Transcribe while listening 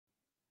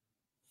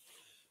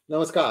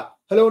Namaskar.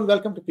 Hello and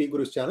welcome to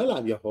𝗣𝗚𝘅 channel.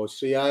 I'm your host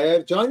Sree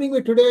Iyer. Joining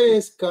me today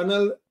is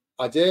Col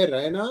Ajay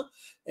Raina,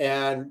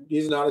 and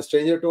he's not a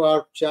stranger to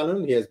our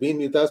channel. He has been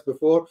with us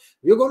before.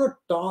 We're going to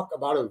talk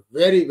about a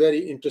very, very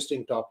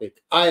interesting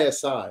topic,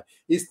 ISI.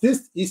 Is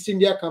this East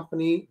India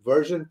Company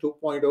version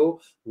 2.0?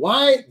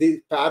 Why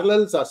the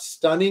parallels are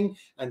stunning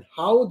and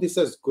how this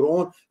has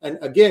grown, and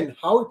again,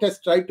 how it has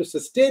tried to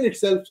sustain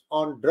itself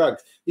on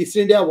drugs. East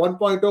India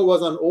 1.0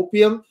 was on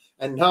opium,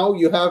 and now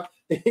you have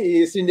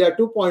East India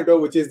 2.0,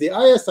 which is the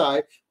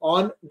ISI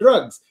on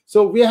drugs.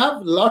 So we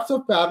have lots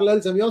of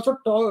parallels, and we also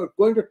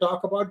going to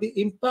talk about the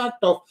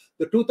impact of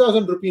the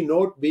 2000 rupee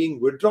note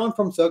being withdrawn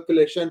from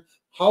circulation,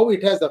 how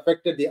it has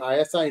affected the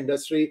ISI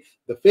industry,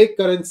 the fake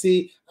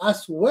currency,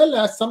 as well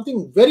as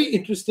something very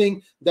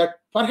interesting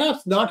that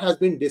perhaps not has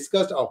been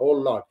discussed a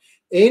whole lot.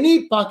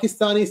 Any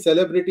Pakistani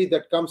celebrity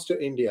that comes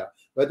to India,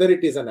 whether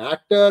it is an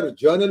actor,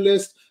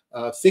 journalist,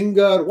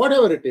 singer,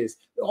 whatever it is,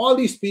 all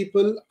these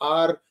people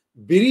are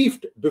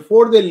briefed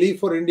before they leave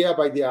for India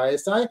by the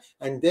ISI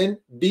and then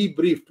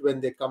debriefed when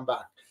they come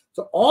back.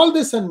 So all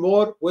this and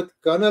more with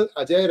Col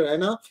Ajay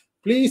Raina.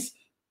 Please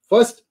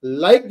first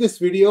like this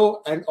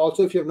video, and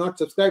also if you have not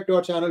subscribed to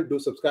our channel, do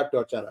subscribe to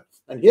our channel.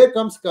 And here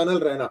comes Col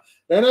Raina.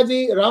 Raina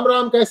ji, Ram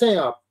Ram, kaise hain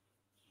aap?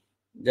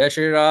 Jai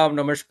Shri Ram,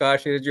 Namaskar,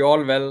 Shri ji,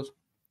 all well.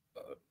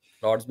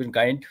 Lord's been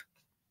kind.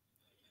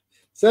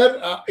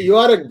 Sir, you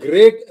are a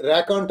great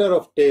raconter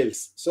of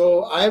tales.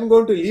 So I am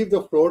going to leave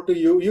the floor to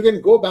you. You can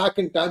go back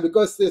in time,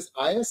 because this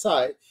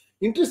ISI,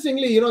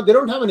 interestingly, they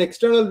don't have an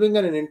external wing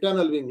and an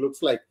internal wing,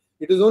 looks like.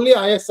 It is only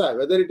ISI,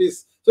 whether it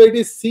is, so it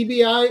is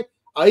CBI,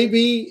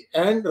 IB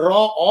and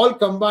RAW all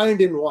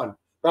combined in one.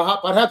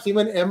 Perhaps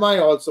even MI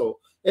also.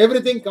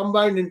 Everything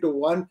combined into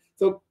one.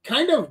 So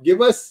kind of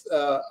give us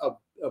a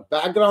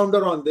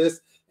backgrounder on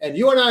this. And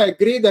you and I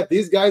agree that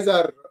these guys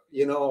are,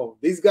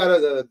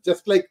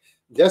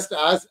 just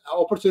as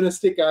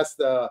opportunistic as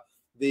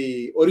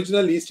the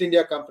original East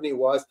India Company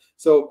was.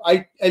 So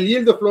I'll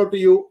yield the floor to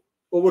you.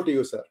 Over to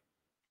you, sir.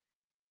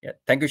 Yeah,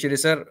 thank you, Shri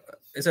sir.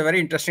 It's a very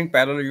interesting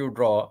parallel you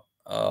draw.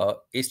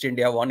 East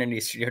India 1 and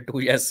East India 2,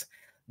 yes,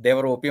 they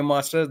were opium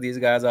masters. These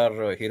guys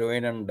are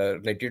heroin and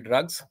related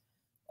drugs.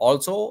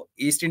 Also,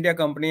 East India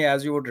Company,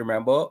 as you would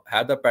remember,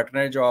 had the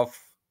patronage of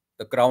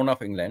the Crown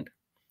of England.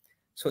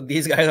 So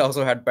these guys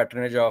also had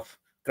patronage of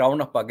Crown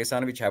of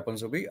Pakistan, which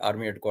happens to be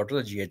Army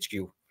Headquarters,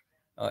 GHQ.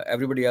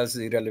 Everybody else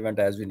is irrelevant,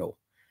 as we know.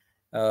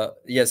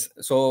 Yes,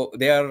 so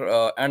they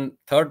are, and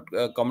third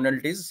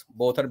commonalities,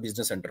 both are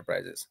business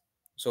enterprises.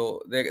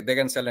 So they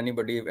can sell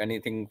anybody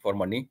anything for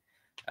money,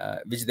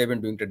 which they've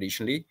been doing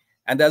traditionally.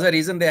 And there's a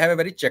reason they have a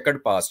very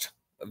checkered past.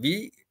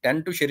 We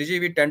tend to,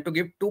 Shiriji, we tend to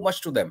give too much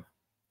to them.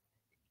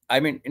 I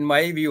mean, in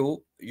my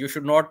view, you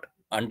should not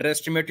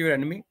underestimate your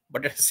enemy,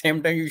 but at the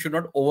same time, you should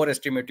not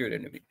overestimate your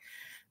enemy.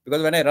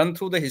 Because when I run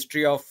through the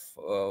history of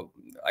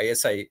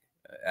ISI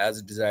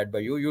as desired by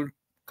you, you'll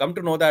come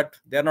to know that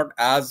they are not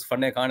as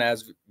funny Khan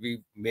as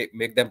we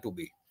make them to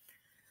be.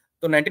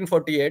 So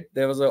 1948,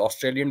 there was an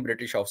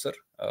Australian-British officer,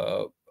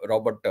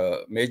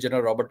 Major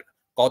General Robert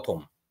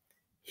Cawthorne.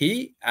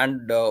 He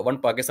and one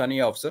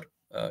Pakistani officer,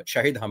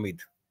 Shahid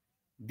Hamid.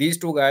 These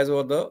two guys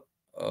were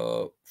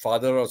the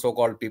father or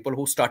so-called people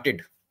who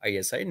started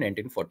ISI in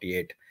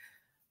 1948.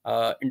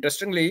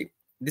 Interestingly,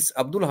 this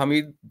Abdul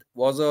Hamid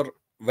was a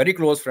very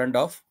close friend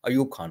of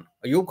Ayub Khan.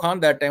 Ayub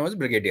Khan that time was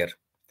brigadier.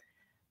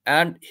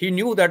 And he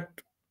knew that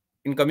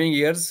in coming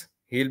years,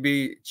 he'll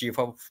be chief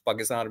of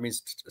Pakistan Army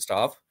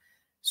staff.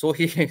 So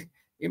he,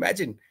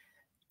 imagine,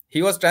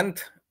 he was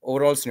 10th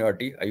overall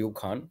seniority, Ayub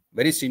Khan,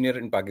 very senior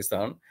in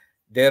Pakistan.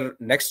 Their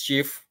next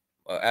chief,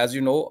 as you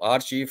know, our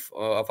chief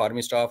of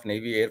Army Staff,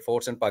 Navy, Air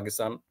Force and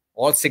Pakistan,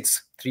 all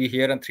 6, 3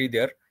 here and 3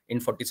 there, in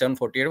 47,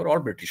 48 were all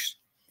British.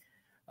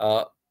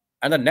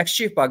 And the next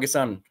chief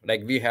Pakistan,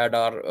 like we had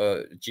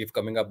our chief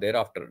coming up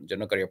thereafter,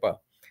 General Karyappa.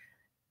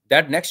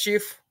 That next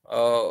chief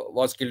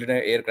was killed in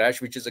an air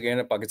crash, which is again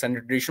a Pakistani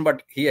tradition,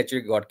 but he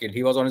actually got killed.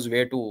 He was on his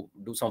way to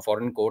do some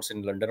foreign course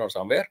in London or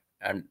somewhere,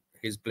 and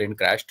his plane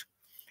crashed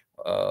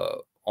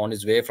on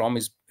his way from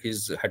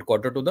his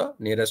headquarters to the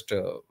nearest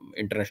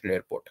international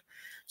airport.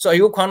 So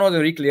Ayub Khan was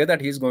very clear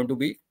that he's going to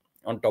be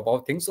on top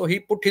of things. So he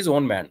put his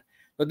own man.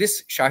 So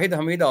this Shahid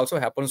Hamid also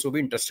happens to be,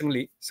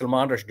 interestingly,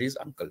 Salman Rushdie's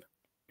uncle.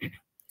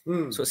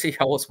 So see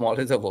how small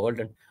is the world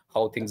and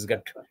how things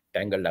get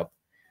tangled up.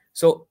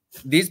 So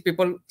these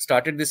people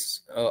started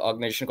this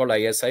organization called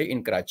ISI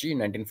in Karachi in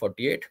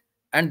 1948.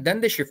 And then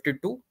they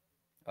shifted to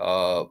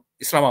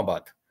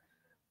Islamabad.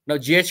 Now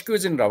GHQ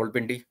is in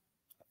Rawalpindi.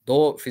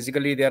 Though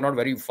physically they are not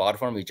very far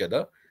from each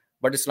other.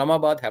 But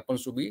Islamabad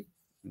happens to be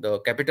the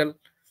capital.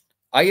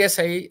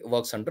 ISI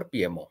works under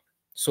PMO,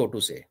 so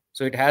to say.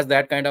 So it has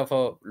that kind of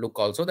a look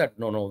also, that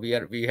no, we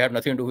have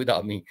nothing to do with the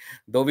army.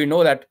 Though we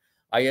know that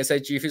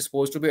ISI chief is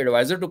supposed to be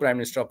advisor to Prime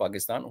Minister of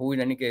Pakistan, who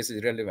in any case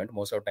is irrelevant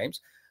most of the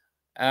times.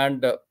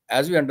 And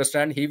as we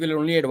understand, he will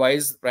only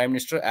advise Prime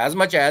Minister as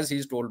much as he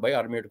is told by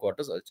Army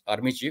Headquarters,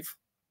 Army Chief,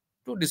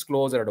 to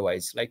disclose or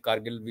advise. Like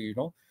Kargil,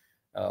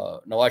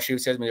 Nawaz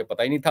Sharif says, "Mujhe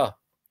pata hi nahi tha."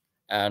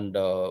 and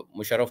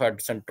Musharraf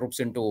had sent troops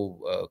into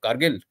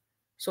Kargil.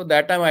 So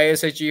that time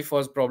ISI chief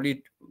was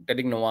probably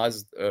telling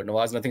Nawaz,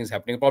 Nawaz, nothing is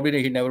happening.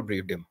 Probably he never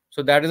briefed him.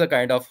 So that is a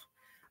kind of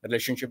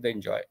relationship they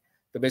enjoy.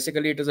 So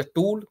basically it is a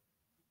tool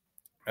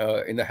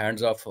in the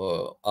hands of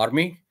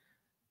army,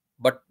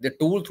 but the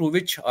tool through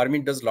which army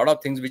does a lot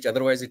of things which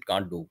otherwise it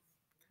can't do,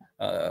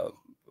 uh,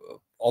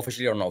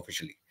 officially or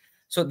unofficially.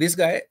 So this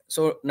guy,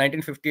 so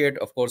 1958,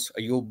 of course,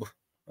 Ayub,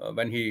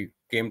 when he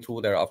came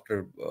through there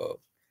after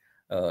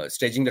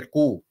staging that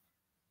coup.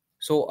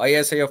 So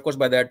ISI, of course,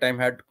 by that time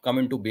had come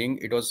into being.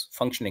 It was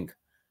functioning.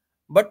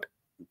 But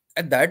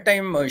at that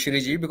time,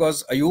 Shiriji,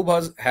 because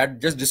Ayub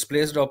had just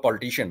displaced a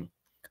politician,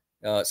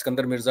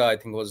 Skandar Mirza, I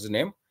think was his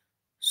name.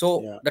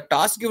 So the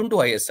task given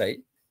to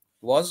ISI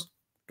was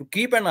to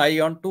keep an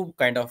eye on two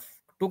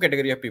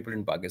category of people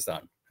in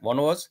Pakistan. One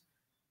was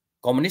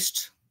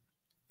communists,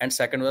 and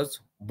second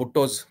was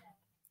Bhutto's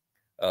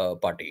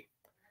party.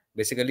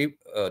 Basically,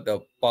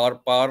 the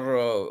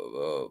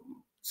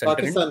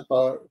center in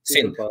Pakistan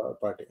Sindh.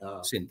 Party.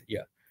 Sindh,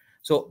 yeah.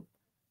 So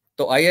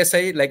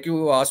ISI, like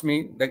you asked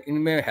me, like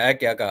inme hai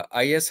kya ka?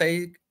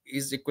 ISI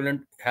is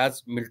equivalent,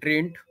 has military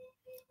int,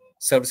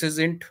 services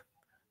int,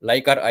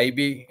 like our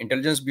IB,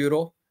 Intelligence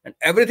Bureau, and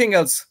everything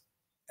else.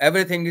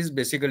 Everything is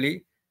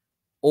basically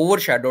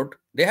overshadowed.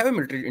 They have a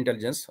military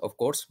intelligence, of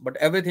course, but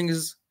everything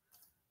is,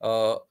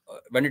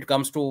 when it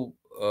comes to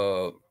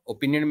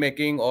opinion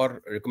making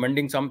or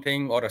recommending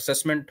something or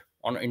assessment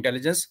on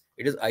intelligence,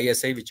 it is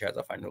ISI which has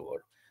a final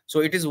word. So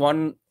it is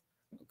one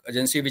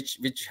agency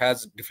which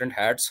has different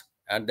hats,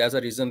 and there's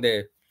a reason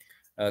they've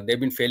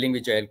been failing,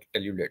 which I'll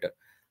tell you later.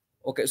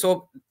 Okay,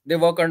 so they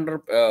work under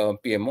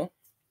PMO,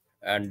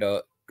 and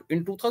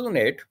in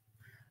 2008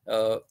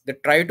 they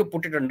tried to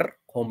put it under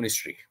Home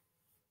Ministry.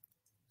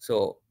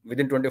 So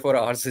within 24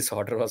 hours this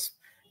order was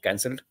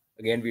cancelled.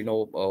 Again, we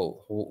know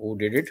who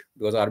did it,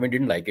 because army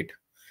didn't like it.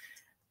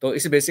 So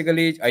it's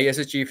basically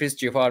ISI chief is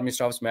Chief of Army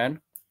Staff's man,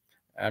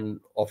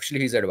 and officially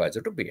he's advisor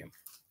to PM.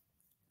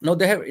 Now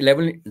they have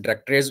 11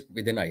 directorates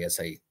within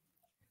ISI.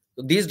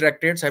 So these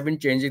directorates have been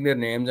changing their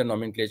names and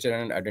nomenclature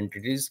and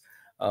identities.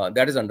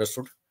 That is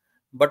understood.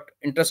 But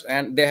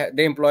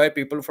they employ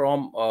people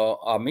from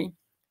army,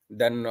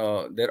 then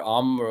their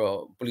armed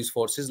police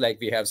forces,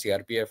 like we have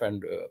CRPF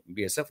and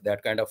BSF,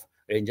 that kind of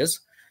ranges.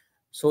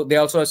 So they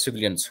also have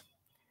civilians.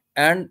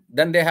 And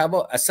then they have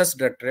a SS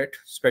Directorate,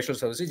 Special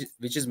Services,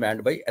 which is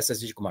manned by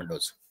SSG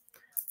commandos.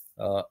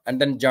 And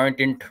then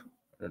Joint Int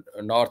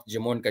North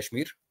Jammu and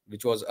Kashmir,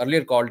 which was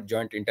earlier called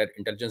Joint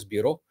Intelligence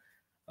Bureau.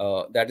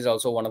 That is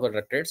also one of the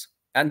directorates.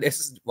 And this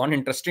is one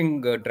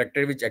interesting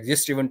directorate which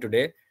exists even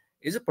today,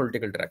 is a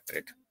political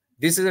directorate.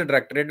 This is a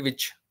directorate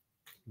which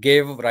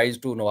gave rise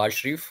to Nawaz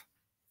Sharif,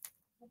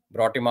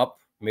 brought him up,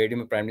 made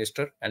him a prime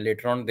minister, and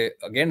later on, they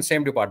again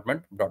same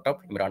department brought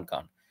up Imran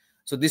Khan.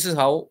 So this is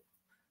how,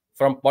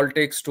 from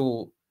politics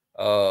to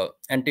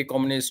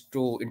anti-communist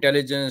to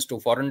intelligence to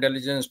foreign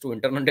intelligence to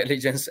internal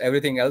intelligence,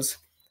 everything else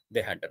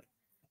they handle.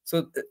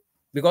 So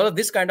because of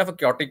this kind of a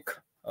chaotic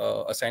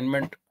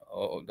assignment,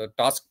 the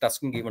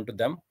tasking given to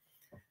them,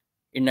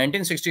 in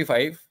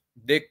 1965,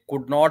 they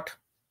could not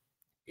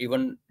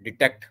even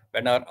detect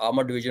when our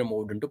armored division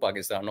moved into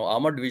Pakistan. Now,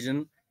 armored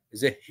division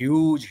is a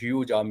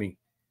huge army.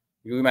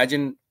 You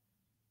imagine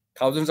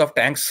thousands of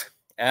tanks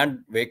and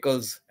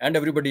vehicles and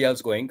everybody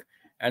else going,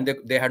 and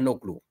they had no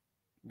clue,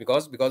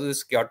 because of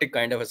this chaotic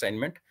kind of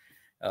assignment.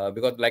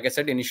 Because, like I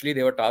said, initially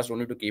they were tasked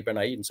only to keep an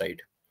eye inside.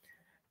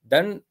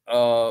 Then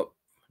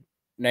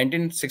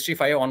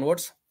 1965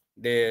 onwards,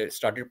 they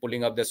started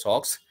pulling up their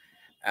socks,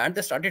 and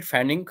they started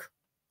fanning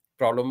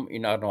problem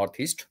in our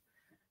northeast,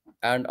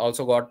 and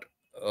also got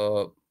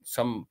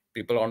some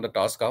people on the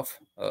task of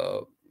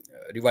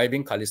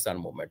reviving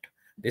Khalistan movement.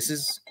 This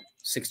is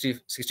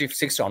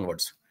 66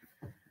 onwards.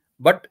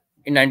 But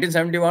in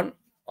 1971,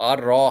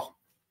 our raw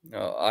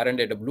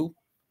R&AW,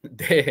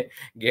 they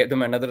gave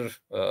them another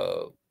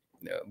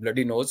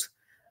bloody nose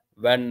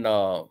when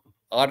our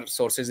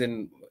sources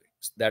in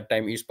that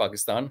time East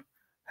Pakistan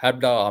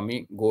helped the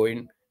army go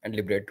in and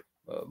liberate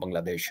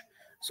Bangladesh.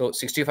 So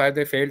 65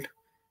 they failed.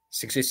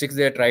 66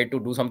 they tried to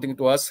do something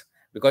to us,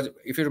 because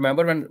if you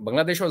remember, when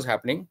Bangladesh was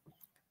happening,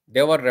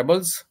 there were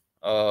rebels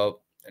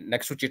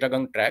next to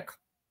Chittagong track,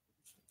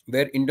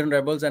 where Indian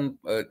rebels and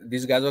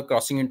these guys were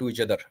crossing into each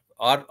other.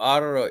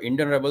 Our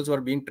Indian rebels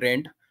were being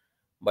trained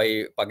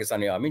by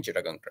Pakistani Army in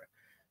Chittagong track.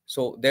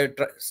 So they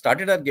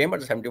started that game,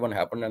 but 71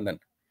 happened, and then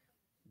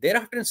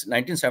thereafter in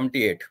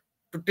 1978,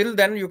 till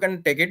then you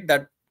can take it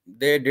that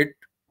they did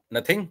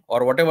nothing,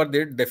 or whatever they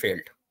did, they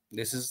failed.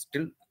 This is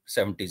till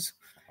 70s.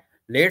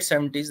 Late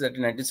 70s, that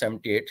in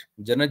 1978,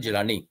 General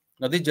Jilani.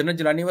 Now this General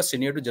Jilani was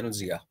senior to General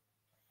Zia,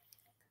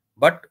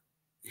 but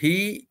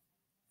he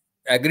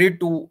agreed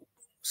to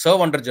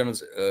serve under General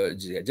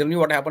Zia. Generally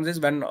what happens is,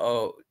 when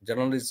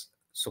General is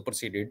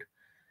superseded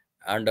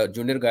and a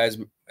junior guy is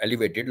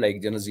elevated,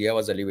 like General Zia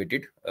was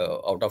elevated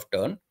out of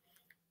turn,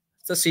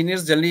 the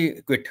seniors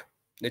generally quit.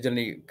 They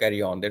generally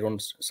carry on. They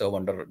don't serve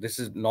under. This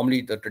is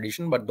normally the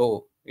tradition, but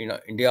though in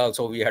India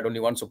also we had only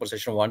one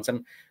supersession once,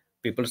 and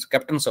people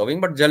kept on serving,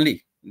 but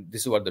generally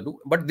this is what they do.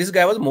 But this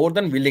guy was more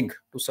than willing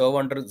to serve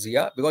under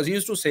𝗤𝙗, because he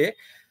used to say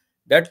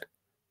that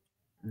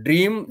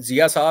dream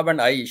𝗤𝙗 Sahab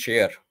and I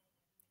share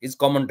is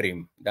common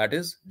dream, that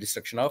is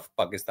destruction of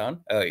Pakistan,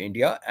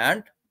 India,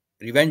 and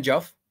revenge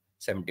of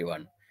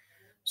 71.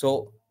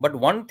 So, but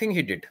one thing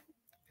he did,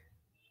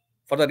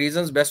 for the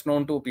reasons best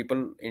known to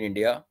people in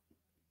India,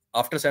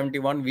 after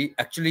 71, we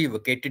actually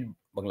vacated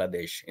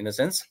Bangladesh, in a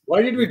sense.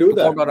 Why did we do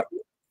that?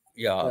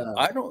 Yeah,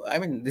 I don't. I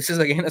mean, this is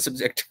again a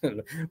subject.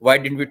 Why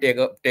didn't we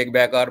take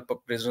back our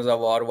prisoners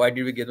of war? Why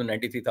did we give them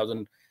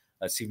 93,000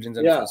 civilians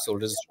and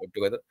soldiers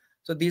together?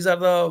 So these are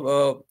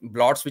the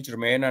blots which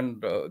remain,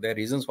 and there are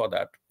reasons for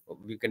that.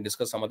 We can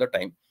discuss some other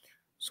time.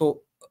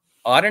 So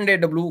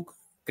R&AW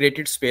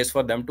created space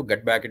for them to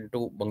get back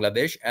into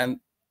Bangladesh, and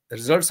the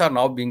results are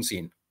now being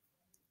seen,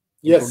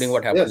 including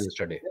what happened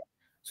yesterday.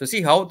 So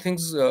see how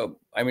things.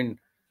 I mean,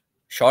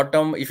 short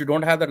term, if you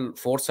don't have the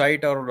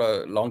foresight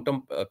or long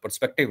term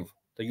perspective,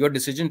 so your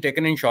decision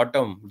taken in short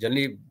term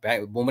generally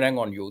boomerang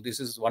on you. This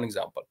is one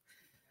example.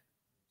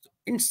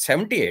 In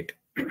 78,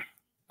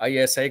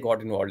 ISI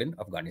got involved in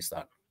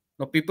Afghanistan.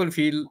 Now people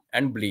feel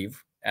and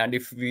believe, and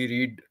if we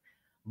read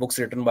books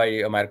written by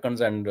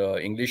Americans and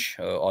English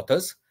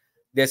authors,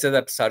 they say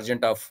that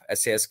sergeant of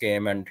SAS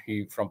came, and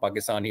he from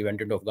Pakistan, he went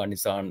into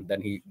Afghanistan,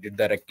 then he did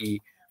the recce,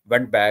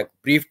 went back,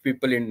 briefed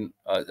people in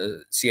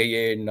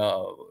CIA in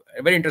a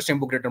very interesting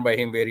book written by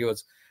him, where he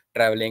was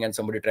traveling and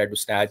somebody tried to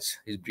snatch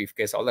his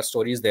briefcase. All that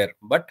story is there.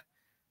 But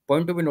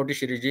point to be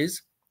noticed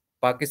is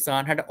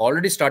Pakistan had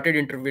already started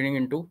interfering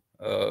into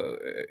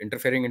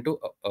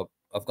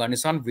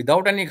Afghanistan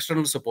without any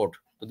external support.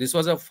 So this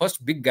was a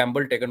first big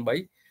gamble taken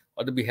by,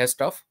 or the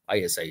behest of,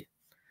 ISI.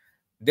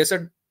 They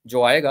said, "Jo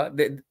aayega,"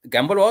 the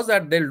gamble was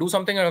that they'll do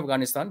something in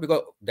Afghanistan,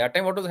 because that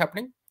time what was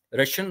happening?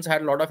 Russians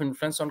had a lot of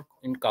influence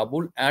in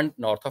Kabul and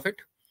north of it,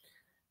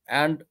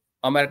 and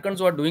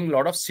Americans were doing a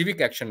lot of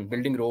civic action,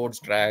 building roads,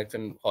 tracks,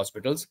 and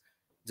hospitals,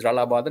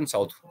 Jalalabad and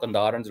South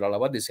Kandahar and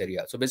Jalalabad, this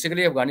area. So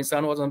basically,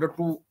 Afghanistan was under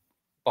two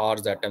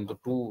powers that time, the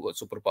two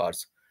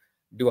superpowers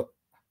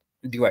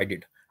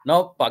divided.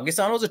 Now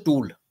Pakistan was a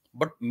tool,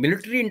 but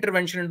military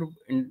intervention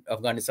in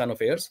Afghanistan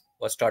affairs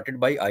was started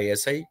by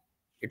ISI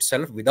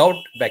itself without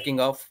backing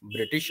of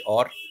British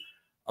or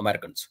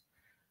Americans.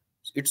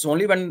 It's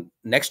only when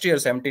next year,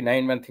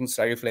 79, when things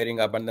started flaring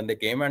up, and then they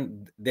came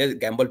and their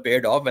gamble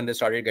paid off when they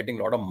started getting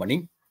a lot of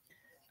money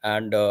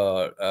and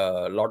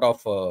a lot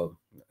of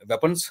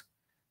weapons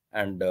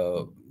and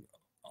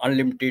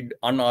unlimited,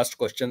 unasked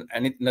questions,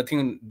 and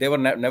nothing. They were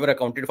never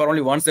accounted for.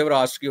 Only once they were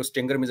asked, "Your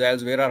Stinger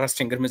missiles, where are our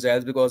Stinger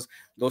missiles?" Because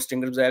those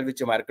Stinger missiles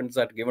which Americans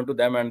had given to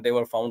them, and they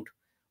were found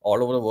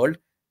all over the world.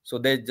 So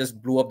they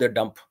just blew up their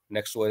dump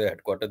next to their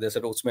headquarters. They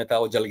said, "Usme tha,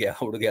 wo jal gaya,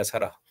 ud gaya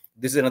sara."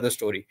 This is another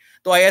story.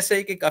 So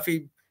ISI ki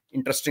kafi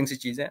interesting si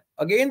cheez hai.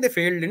 Again, they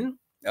failed in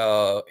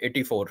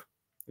 84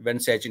 when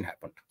Siachen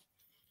happened.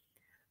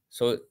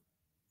 So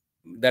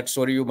that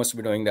story you must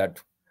be knowing,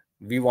 that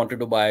we wanted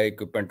to buy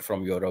equipment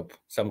from Europe,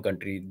 some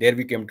country. There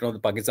we came to know the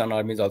Pakistan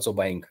Army is also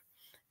buying,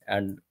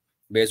 and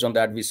based on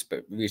that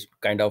we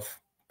kind of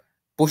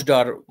pushed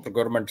our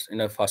procurement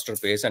in a faster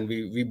pace, and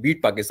we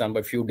beat Pakistan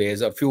by few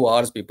days or few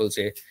hours, people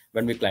say,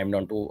 when we climbed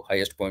on to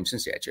highest points in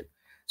Siachen.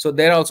 So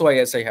there also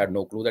ISI had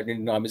no clue that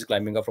Indian Army is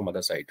climbing up from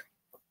other side.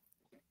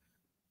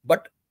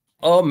 But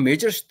a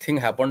major thing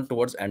happened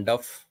towards end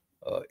of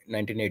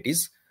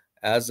 1980s,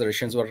 as the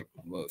Russians were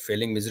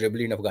failing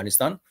miserably in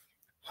Afghanistan.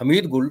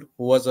 Hamid Gul,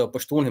 who was a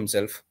Pashtun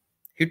himself,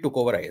 he took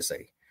over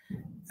ISI.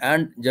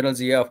 And General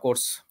𝗤𝙗, of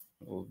course,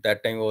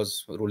 that time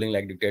was ruling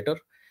like dictator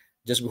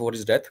just before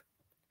his death.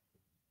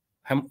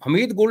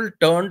 Hamid Gul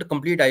turned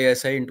complete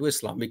ISI into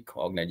Islamic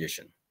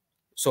organization.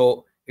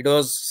 So it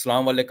was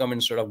Salam Alaikum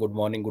instead of good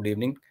morning, good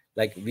evening.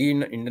 Like we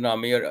in Indian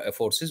Army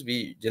forces,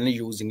 we generally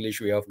use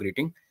English way of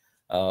greeting.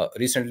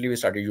 Recently, we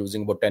started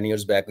using about 10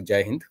 years back,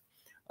 Jai Hind.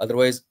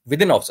 Otherwise,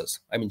 within officers,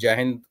 I mean, Jai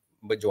Hind,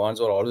 but Jawans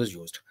were always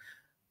used.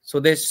 So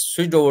they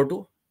switched over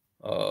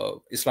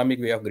to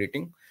Islamic way of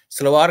greeting.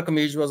 Salwar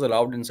Kameez was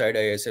allowed inside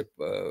ISI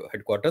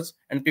headquarters,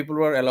 and people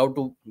were allowed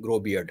to grow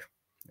beard.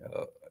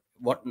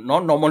 Not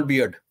normal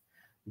beard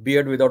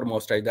without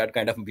mustache, that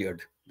kind of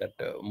beard, that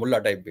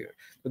mullah type beard.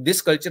 So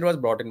this culture was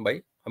brought in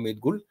by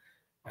Hamid Gul,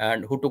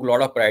 and who took a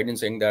lot of pride in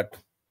saying that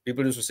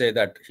people used to say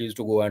that he used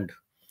to go and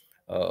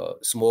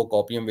smoke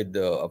opium with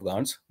the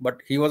Afghans, but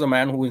he was a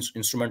man who was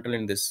instrumental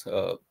in this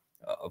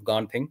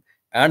Afghan thing,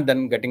 and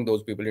then getting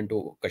those people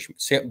into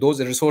Kashmir,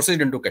 those resources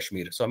into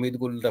Kashmir. So Hamid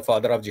Gul, the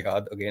father of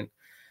jihad again.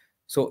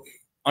 So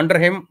under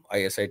him,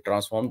 ISI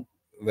transformed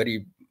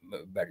very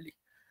badly.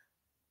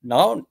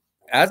 Now,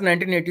 as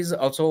 1980s,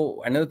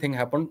 also another thing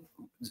happened.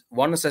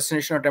 One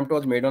assassination attempt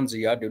was made on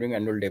𝗤𝙗 during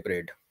annual day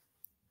parade.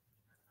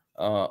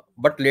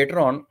 But later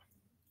on,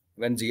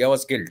 when 𝗤𝙗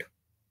was killed,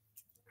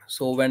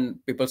 so when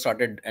people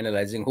started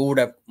analyzing who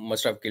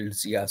must have killed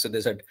𝗤𝙗, so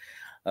they said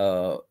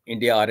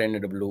India,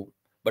 R&AW,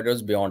 but it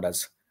was beyond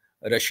us.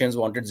 Russians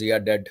wanted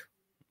𝗤𝙗 dead.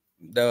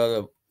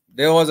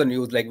 There was a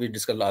news, like we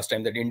discussed last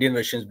time, that Indian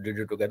Russians did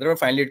it together.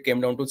 Finally, it came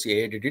down to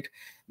CIA did it.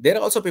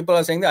 There also people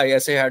are saying the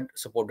ISI had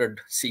supported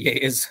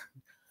CIA's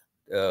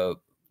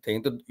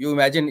thing. So you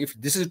imagine if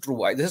this is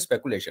true, this is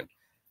speculation,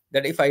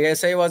 that if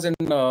ISI was in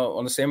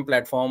on the same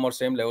platform or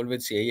same level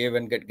with CIA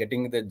when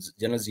getting the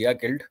General Zia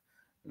killed,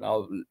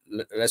 now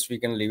rest we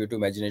can leave it to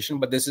imagination.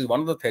 But this is one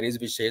of the theories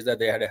which says that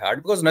they had a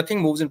heart, because nothing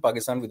moves in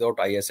Pakistan without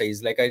ISI.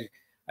 It's like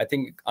I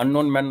think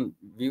Unknown Men,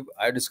 we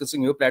are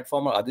discussing your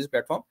platform or Adi's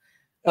platform.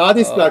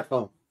 Adi's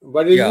platform.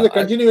 But it is a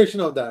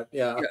continuation of that.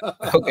 Yeah.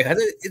 Okay.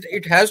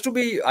 It has to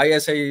be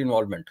ISI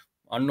involvement.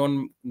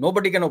 Unknown,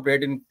 nobody can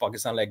operate in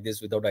Pakistan like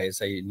this without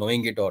ISI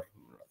knowing it. Or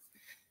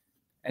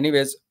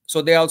anyways,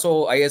 so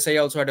ISI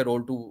also had a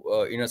role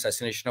to in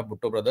assassination of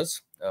Bhutto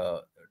brothers,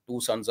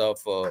 two sons of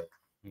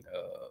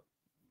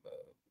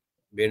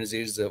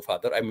Benazir's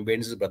father. I mean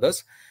Benazir's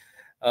brothers,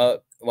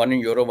 one in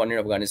Europe, one in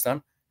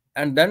Afghanistan,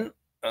 and then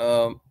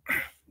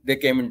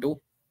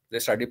they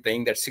started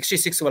playing that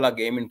 66 wala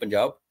game in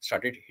Punjab,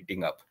 started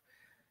heating up.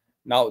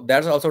 Now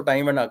that's also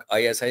time when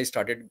ISI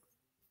started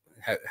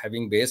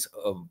having base.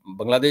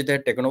 Bangladesh, they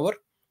had taken over.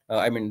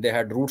 I mean, they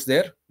had roots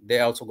there. They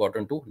also got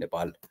into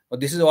Nepal. But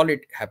this is all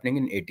happening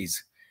in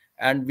 80s.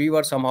 And we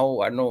were somehow,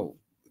 I don't know,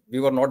 we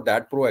were not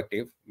that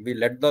proactive. We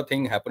let the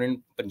thing happen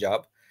in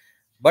Punjab.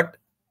 But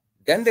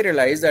then they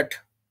realized that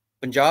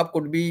Punjab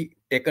could be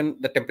taken,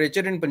 the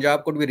temperature in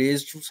Punjab could be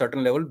raised to a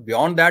certain level.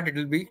 Beyond that, it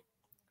will be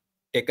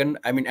taken.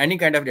 I mean, any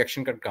kind of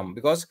reaction can come.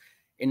 Because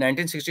in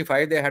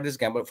 1965, they had this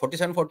gamble.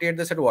 47, 48,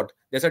 they said what?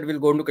 They said we'll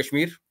go into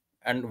Kashmir.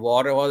 And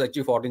war was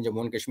actually fought in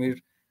Jammu and Kashmir.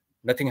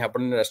 Nothing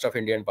happened in the rest of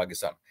India and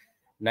Pakistan.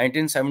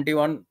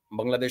 1971,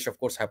 Bangladesh, of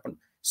course, happened.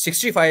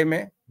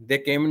 65, they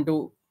came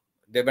into,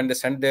 when they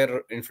sent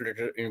their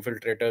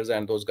infiltrators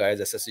and those guys,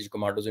 SSG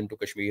commandos into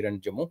Kashmir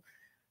and Jammu,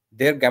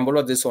 their gamble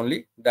was this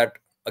only, that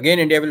again,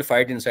 India will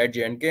fight inside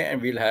J&K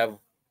and we'll have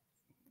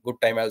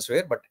good time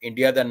elsewhere. But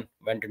India then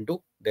went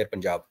into their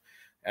Punjab.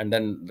 And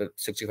then the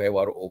 65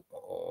 war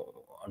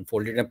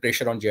unfolded and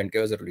pressure on J&K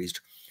was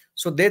released.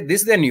 So they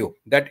knew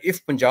that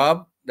if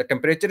Punjab, the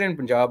temperature in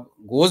Punjab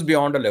goes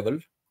beyond a level,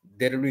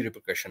 there will be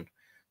repercussion.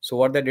 So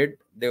what they did,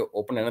 they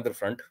opened another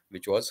front,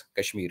 which was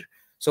Kashmir.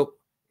 So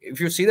if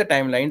you see the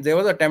timeline, there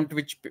was an attempt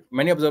which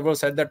many observers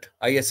said that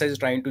ISI is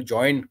trying to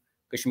join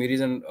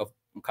Kashmiris and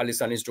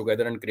Khalistanis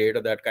together and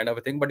create that kind of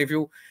a thing. But if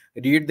you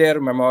read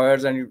their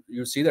memoirs and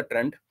you see the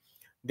trend,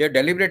 they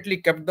deliberately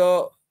kept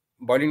the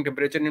boiling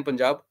temperature in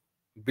Punjab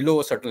below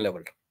a certain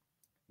level.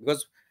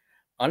 Because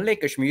unlike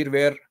Kashmir,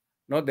 where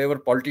there were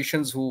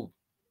politicians who,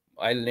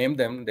 I'll name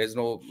them, there's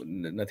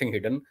nothing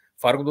hidden.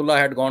 Farooq Abdullah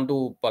had gone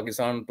to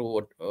Pakistan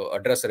to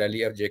address a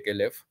rally of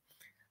JKLF.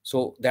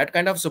 So that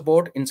kind of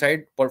support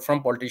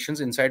from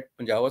politicians inside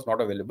Punjab was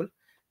not available.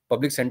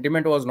 Public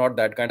sentiment was not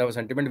that kind of a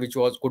sentiment which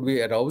could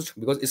be aroused,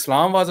 because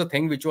Islam was a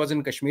thing which was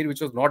in Kashmir,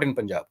 which was not in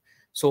Punjab.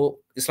 So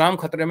Islam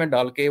khatre mein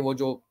dal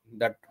ke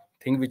that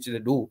thing which they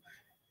do,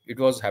 it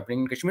was happening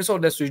in Kashmir. So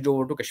they switched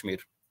over to Kashmir.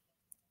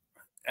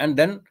 And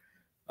then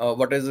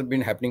what has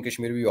been happening in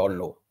Kashmir, we all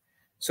know.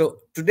 So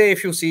today,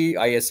 if you see,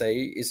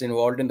 ISI is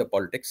involved in the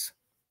politics.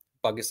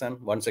 Pakistan,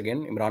 once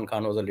again, Imran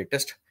Khan was the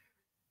latest.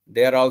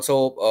 They are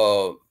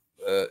also,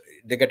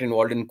 they get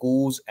involved in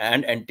coups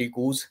and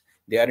anti-coups.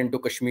 They are into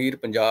Kashmir,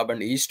 Punjab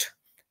and East.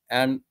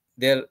 And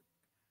their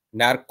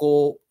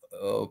narco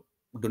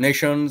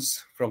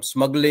donations from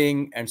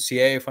smuggling and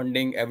CIA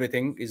funding,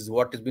 everything is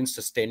what has been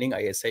sustaining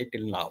ISI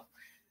till now.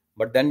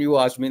 But then you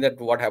asked me that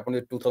what happened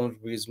with 2000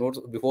 rupees notes.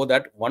 Before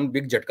that, one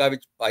big jhatka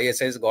which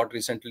ISI has got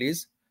recently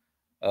is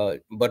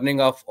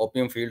burning of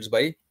opium fields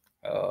by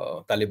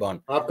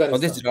Taliban. Now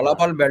this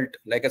Jalabal belt,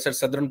 like I said,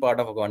 southern part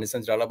of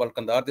Afghanistan, Jalabal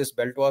Kandahar, this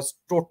belt was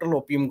total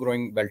opium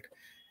growing belt.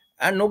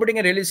 And nobody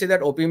can really say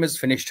that opium is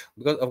finished,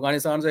 because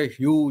Afghanistan is a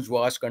huge,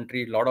 vast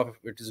country. A lot of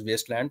it is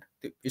wasteland.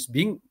 It's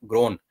being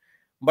grown.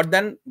 But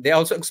then they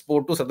also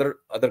export to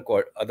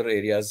other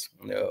areas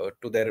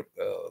to their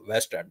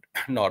west and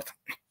north.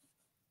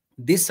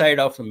 This side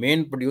of the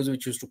main produce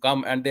which used to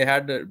come, and they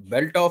had a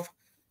belt of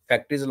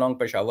factories along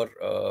Peshawar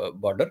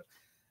border,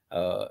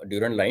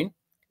 Durand line.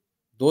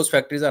 Those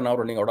factories are now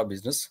running out of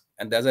business,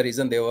 and there's a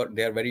reason they are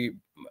very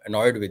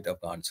annoyed with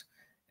Afghans.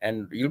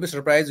 And you'll be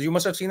surprised, you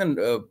must have seen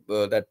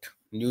that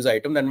news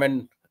item, that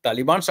when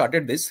Taliban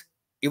started this,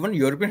 even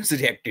Europeans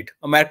reacted,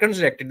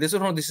 Americans reacted. They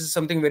said, no, this is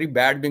something very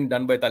bad being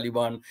done by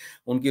Taliban.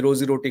 Unki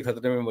rozi roti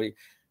khatre mein mari.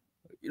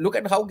 Look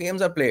at how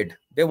games are played.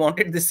 They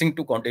wanted this thing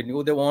to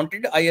continue. They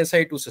wanted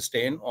ISI to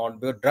sustain on.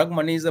 Because drug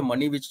money is the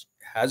money which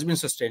has been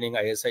sustaining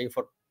ISI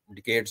for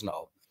decades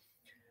now.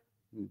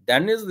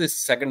 Then is this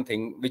second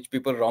thing, which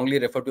people wrongly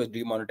refer to as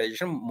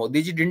demonetization.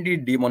 Modi ji didn't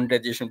need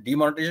demonetization.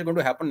 Demonetization is going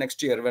to happen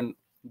next year when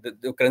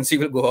the currency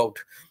will go out,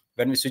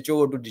 when we switch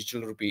over to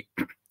digital rupee.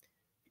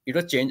 It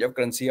was change of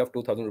currency of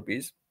 2000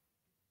 rupees.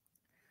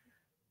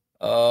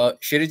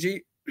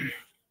 Shiriji,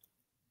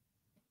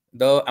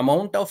 the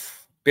amount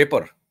of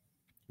paper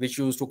which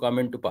used to come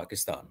into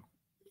Pakistan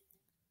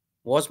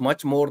was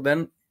much more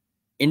than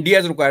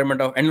India's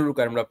annual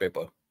requirement of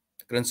paper,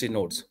 currency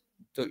notes.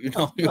 So,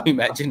 you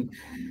imagine,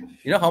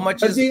 how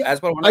much is, as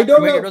per one I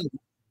don't know.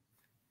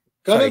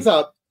 Colonel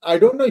Saab, I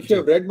don't know if you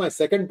have read my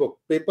second book,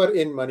 Paper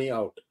in, Money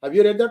Out. Have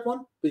you read that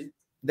one?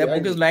 The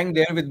book is lying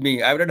there with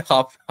me. I've read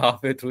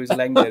halfway through. It's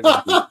lying there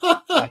with me.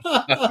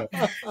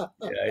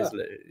 Yeah,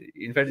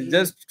 in fact, it's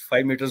just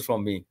 5 meters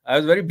from me. I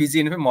was very busy.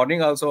 In the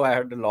morning also, I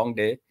had a long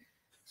day,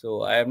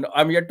 so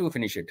I'm yet to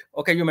finish it.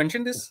 Okay, you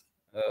mentioned this.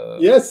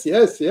 Yes.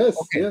 Okay.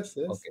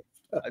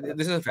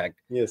 This is a fact.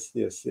 Yes.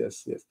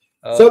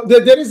 So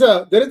there is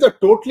a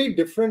totally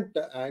different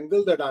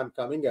angle that I'm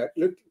coming at.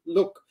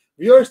 Look,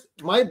 viewers,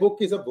 my book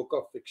is a book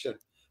of fiction.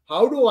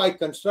 How do I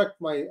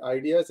construct my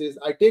ideas is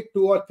I take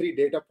 2 or 3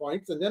 data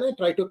points and then I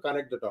try to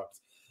connect the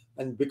dots.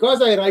 And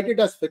because I write it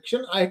as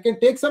fiction, I can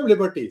take some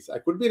liberties. I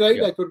could be right,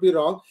 yeah. I could be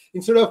wrong.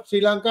 Instead of Sri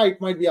Lanka,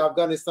 it might be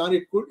Afghanistan.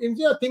 It could,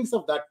 India, things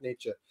of that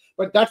nature.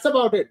 But that's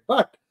about it.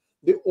 But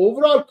the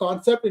overall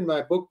concept in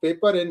my book,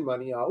 Paper In,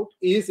 Money Out,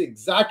 is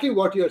exactly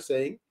what you're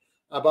saying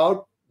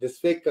about this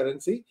fake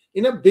currency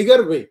in a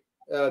bigger way.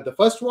 The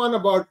first one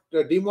about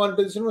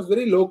demonetization was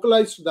very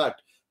localized to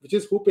that, which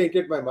is who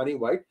painted my money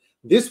white.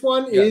 This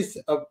one is,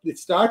 it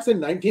starts in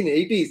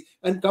 1980s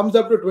and comes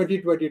up to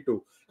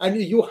 2022. And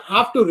you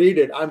have to read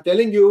it. I'm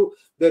telling you,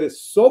 there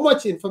is so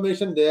much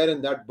information there in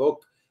that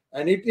book.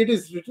 And it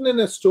is written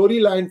in a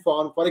storyline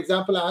form. For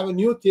example, I have a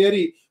new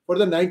theory for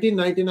the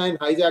 1999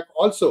 hijack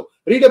also.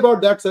 Read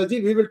about that,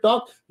 Sirji. We will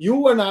talk.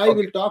 You and I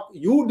will talk.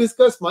 You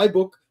discuss my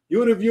book.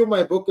 You review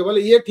my book. Because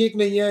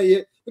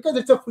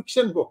it's a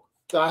fiction book.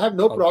 So I have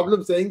no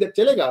problem saying that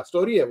chalega,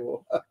 story hai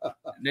wo.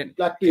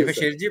 That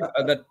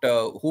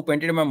who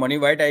painted my money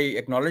white, I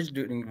acknowledged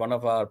in one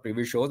of our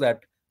previous shows that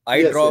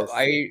I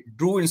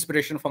drew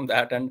inspiration from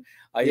that, and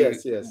I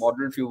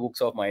modeled few books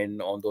of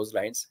mine on those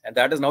lines, and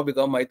that has now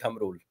become my thumb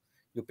rule.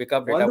 You pick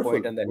up data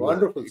point and then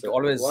it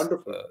always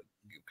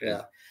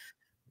yeah.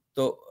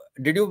 So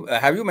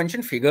have you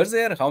mentioned figures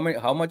there? How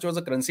much was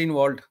the currency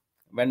involved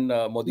when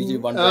Modi ji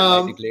won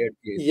the declared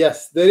case?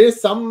 Yes, there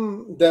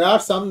are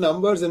some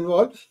numbers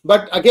involved,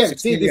 but again,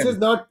 see, this is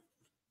not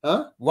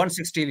 1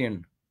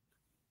 sextillion.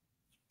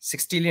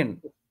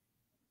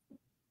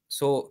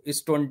 So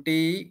it's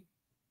 23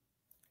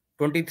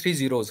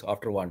 zeros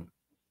after one.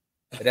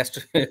 The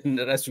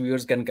rest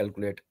viewers can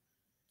calculate.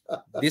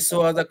 This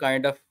was the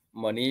kind of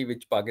money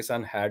which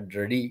Pakistan had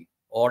ready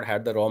or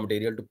had the raw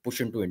material to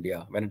push into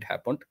India when it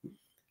happened.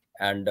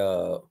 And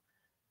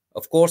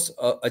of course,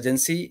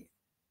 agency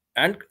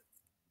and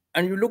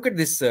you look at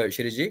this,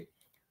 Shreeji,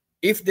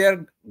 if they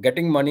are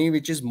getting money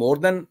which is more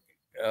than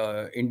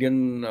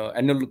Indian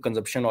annual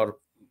consumption or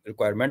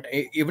requirement,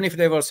 even if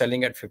they were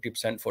selling at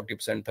 50%,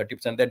 40%,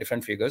 30%, they're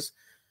different figures.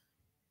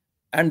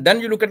 And then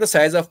you look at the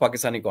size of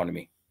Pakistan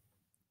economy.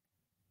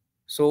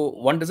 So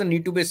one doesn't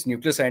need to be a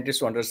nuclear scientist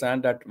to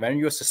understand that when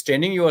you're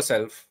sustaining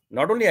yourself,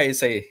 not only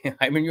ISI,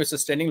 I mean, you're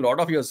sustaining a lot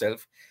of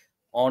yourself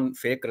on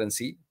fake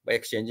currency by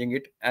exchanging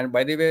it. And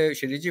by the way,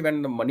 Shreeji,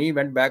 when the money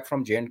went back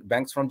from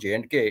banks from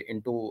J&K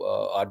into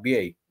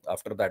RBI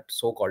after that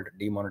so-called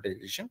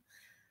demonetization,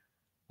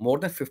 more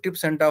than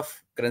 50%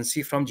 of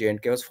currency from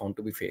J&K was found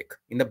to be fake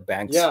in the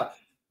banks. Yeah.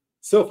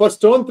 So for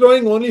stone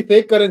throwing, only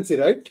fake currency,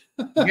 right?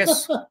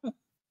 Yes.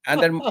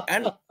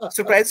 And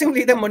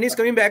surprisingly, the money is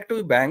coming back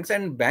to banks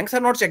and banks are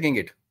not checking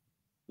it.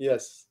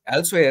 Yes.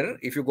 Elsewhere,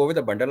 if you go with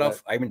a bundle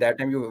of, I mean, that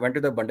time you went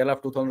to the bundle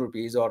of 2,000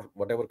 rupees or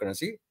whatever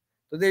currency,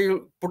 so they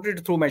put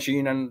it through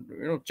machine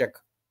and check.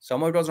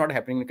 Somehow it was not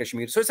happening in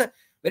Kashmir. So it's a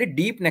very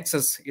deep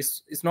nexus.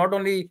 It's not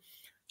only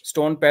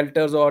stone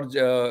pelters or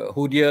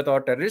Hurriyat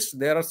or terrorists.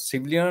 There are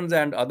civilians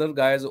and other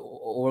guys,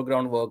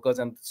 overground workers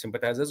and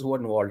sympathizers who are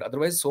involved.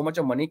 Otherwise, so much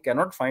of money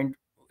cannot find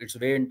its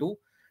way into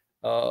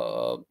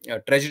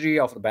treasury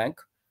of the bank,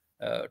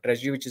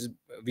 treasury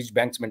which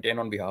banks maintain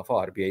on behalf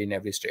of RBI in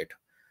every state.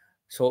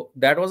 So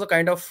that was a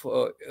kind of,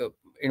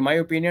 in my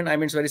opinion, I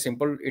mean, it's very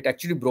simple. It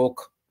actually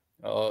broke.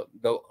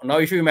 Now,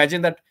 if you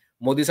imagine that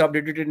Modi Sahab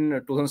did it in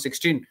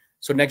 2016,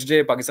 so next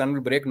day Pakistan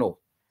will break. No.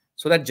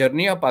 So that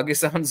journey of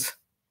Pakistan's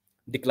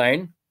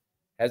decline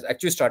has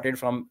actually started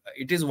from,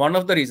 it is one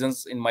of the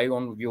reasons in my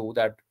own view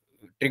that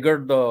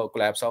triggered the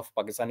collapse of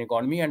Pakistan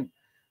economy and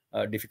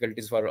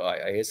difficulties for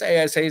ISI.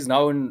 ISI is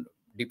now in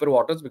deeper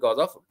waters because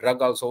of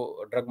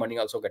drug money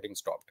also getting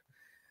stopped.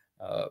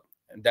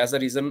 That's the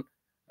reason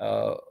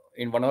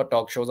in one of our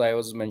talk shows I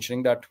was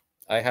mentioning that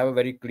I have a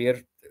very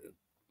clear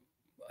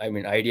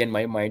idea in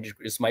my mind.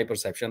 It's my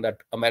perception that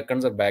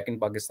Americans are back in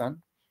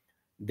Pakistan.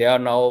 They are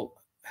now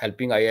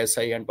helping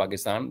ISI and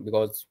Pakistan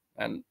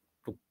and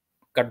to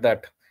cut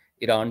that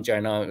Iran,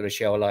 China,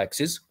 Russia wala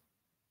axis.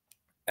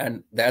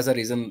 And that's the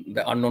reason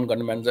the unknown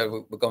gunmen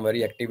have become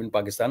very active in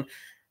Pakistan.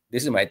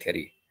 This is my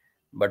theory.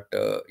 But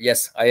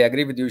yes, I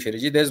agree with you,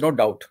 Shreeji. There's no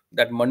doubt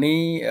that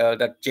money,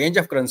 that change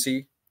of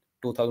currency,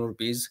 2,000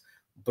 rupees,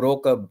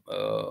 broke a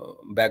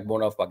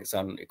backbone of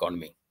Pakistan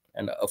economy.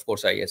 And of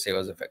course, ISI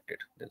was affected.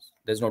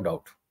 There's no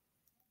doubt.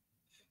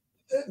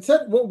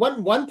 Sir,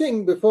 one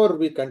thing before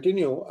we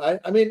continue,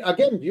 I mean,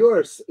 again,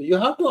 viewers, you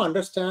have to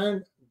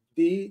understand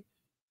the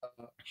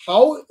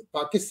how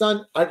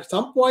Pakistan, at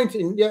some points,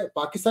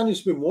 Pakistan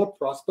used to be more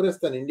prosperous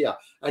than India.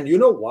 And you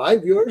know why,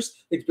 viewers?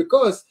 It's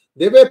because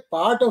they were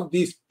part of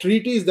these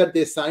treaties that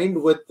they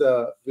signed with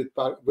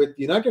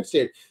United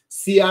States.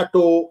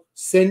 SEATO,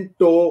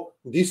 CENTO,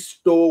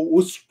 DISTO,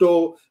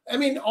 USTO. I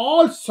mean,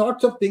 all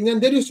sorts of things.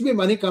 And there used to be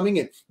money coming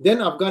in.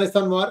 Then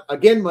Afghanistan war,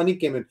 again money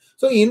came in.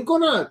 So इनको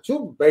ना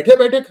जो बैठे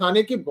बैठे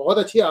खाने की बहुत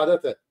अच्छी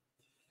आदत है.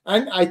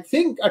 And I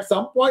think at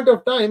some point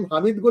of time,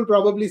 Hamid Gul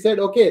probably said,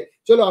 okay,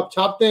 chalo, ab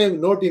chhapte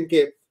hain note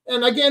inke.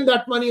 And again,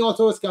 that money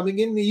also was coming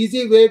in. The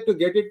easy way to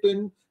get it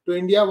to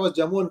India was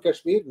Jammu and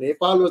Kashmir.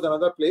 Nepal was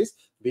another place.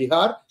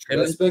 Bihar,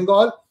 West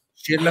Bengal,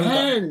 Sri Lanka,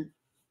 and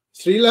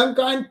Sri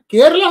Lanka and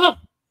Kerala.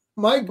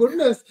 My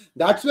goodness,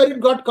 that's where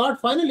it got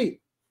caught finally.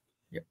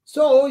 Yeah.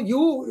 So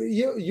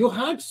you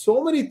had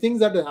so many things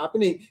that are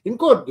happening.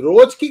 इनको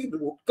रोज की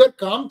उठकर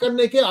काम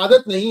करने की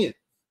आदत नहीं है.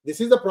 This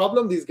is the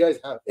problem these guys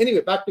have.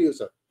 Anyway, back to you,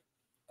 sir.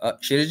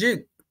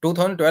 Shiriji,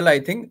 2012, I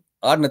think,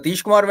 our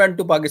Nitish Kumar went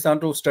to Pakistan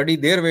to study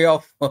their way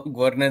of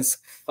governance.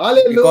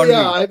 Hallelujah. Economy.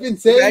 I've been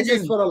saying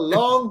this for a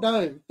long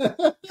time.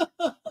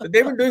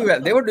 They were doing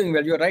well. They were doing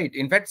well. You're right.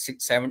 In fact,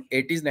 80s,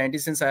 90s,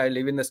 since I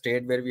live in the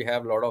state where we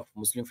have a lot of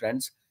Muslim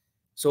friends.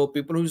 So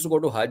people who used to go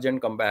to Hajj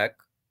and come back,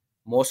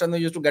 most of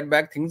them used to get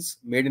back things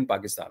made in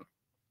Pakistan.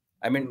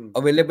 I mean,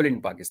 available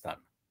in Pakistan.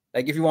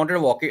 Like if you wanted a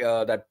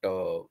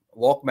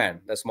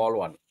Walkman, the small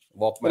one.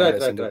 Walkman,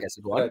 the single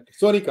cassette one. Right.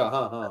 Sony ka,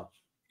 हाँ.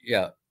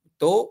 Yeah.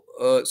 तो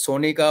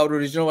Sony का और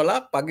original वाला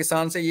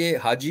पाकिस्तान से ये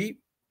हाजी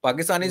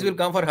Pakistanis will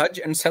come for Hajj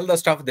and sell the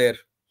stuff there,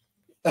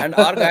 and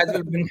our guys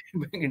will bring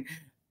in.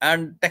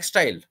 And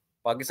textile,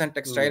 Pakistan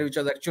textile, which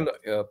was actual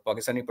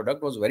Pakistani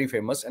product, was very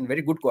famous and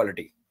very good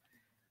quality.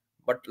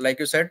 But like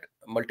you said,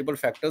 multiple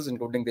factors,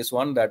 including this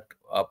one, that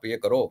आप ये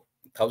करो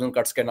 1,000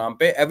 cuts के नाम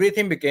पे,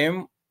 everything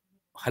became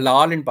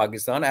halal in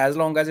Pakistan as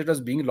long as it was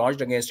being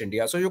launched against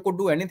India. So you could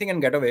do anything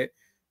and get away,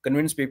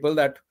 convince people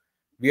that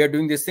we are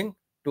doing this thing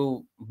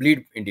to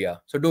bleed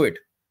India. So do it.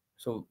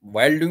 So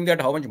while doing that,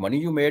 how much money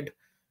you made?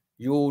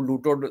 You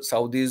looted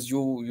Saudis.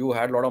 You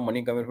had a lot of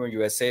money coming from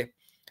USA.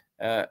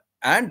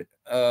 And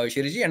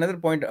Shiriji, another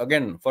point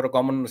again for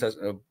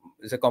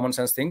it's a common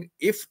sense thing.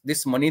 If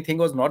this money thing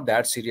was not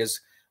that serious,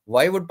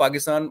 why would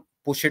Pakistan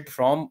push it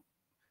from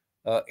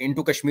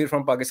into Kashmir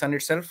from Pakistan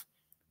itself,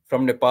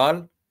 from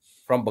Nepal,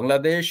 from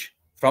Bangladesh,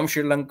 from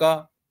Sri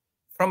Lanka,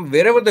 from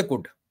wherever they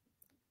could?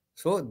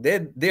 So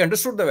they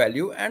understood the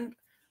value, and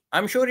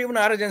I'm sure even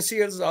our agency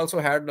has also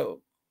had a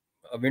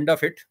wind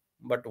of it.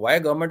 But why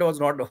government was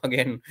not,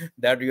 again,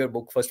 that your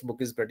first book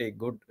is pretty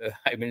good.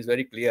 I mean, it's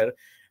very clear.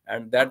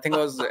 And that thing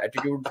was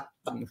attitude.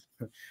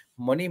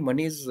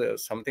 Money is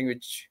something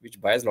which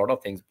buys a lot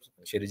of things,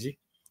 Shiriji.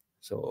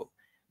 So,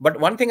 but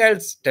one thing I'll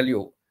tell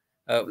you,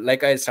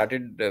 like I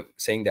started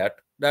saying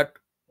that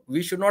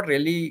we should not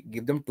really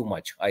give them too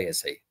much,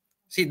 ISI.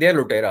 See, they're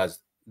luteras.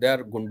 They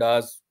are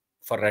gundas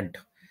for rent.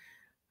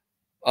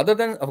 Other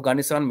than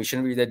Afghanistan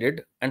mission which they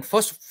did, and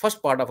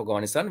first part of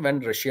Afghanistan, when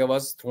Russia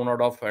was thrown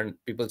out of, and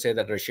people say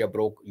that Russia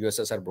broke,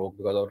 USSR broke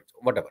because of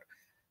whatever.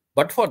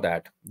 But for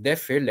that, they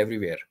failed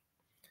everywhere.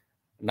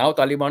 Now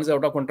Taliban is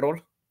out of control.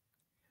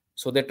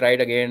 So they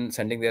tried again,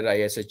 sending their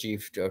ISI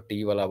chief,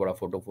 T wala bada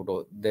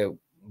photo, they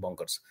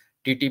bonkers.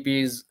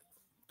 TTP is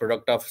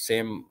product of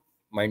same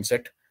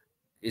mindset,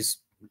 is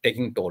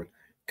taking toll.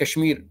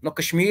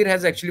 Kashmir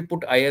has actually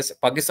put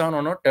Pakistan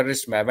on a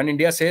terrorist map. When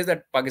India says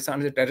that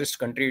Pakistan is a terrorist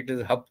country, it is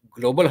a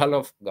global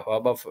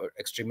hub of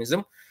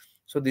extremism.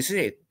 So this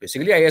is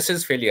basically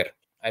ISI's failure.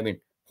 I mean,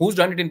 who's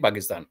done it in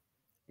Pakistan?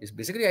 It's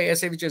basically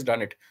ISI which has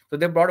done it. So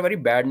they brought a very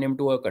bad name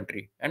to a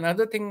country.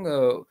 Another thing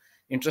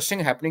interesting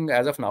happening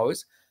as of now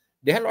is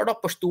they had a lot of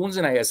Pashtuns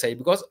in ISI,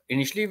 because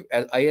initially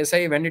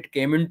ISI, when it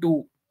came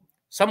into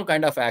some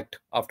kind of act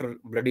after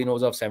Bloody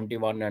Nose of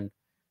 71 and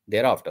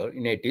thereafter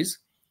in 80s,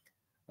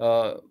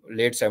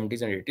 late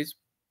 70s and 80s,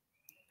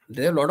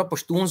 there are a lot of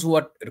Pashtuns who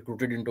are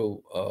recruited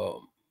into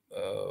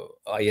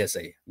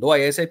ISI. Though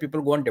ISI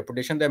people go on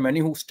deputation, there are many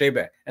who stay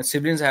back, and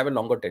civilians have a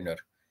longer tenure.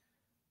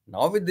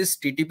 Now with this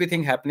TTP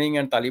thing happening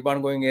and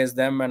Taliban going against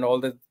them and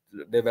all the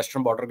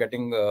western border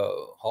getting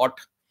hot,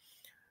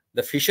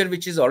 the fissure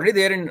which is already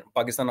there in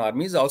Pakistan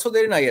Army is also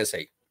there in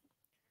ISI.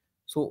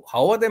 So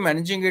how are they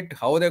managing it?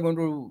 How are they going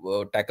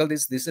to tackle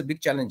this? This is a big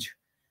challenge,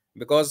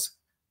 because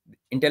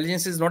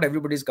intelligence is not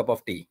everybody's cup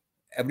of tea.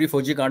 Every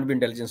Fauji can't be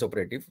intelligence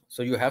operative.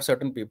 So you have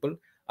certain people.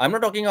 I'm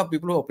not talking of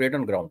people who operate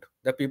on ground.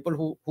 The people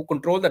who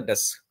control the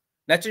desk.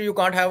 Naturally, you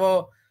can't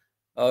have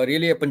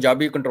really a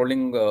Punjabi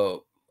controlling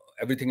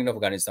everything in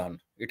Afghanistan.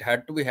 He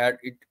had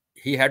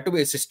to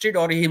be assisted,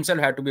 or he himself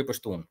had to be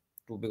Pashtun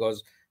too,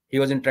 because he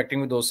was interacting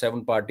with those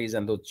 7 parties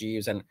and those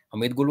chiefs. And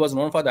Hamid Gul was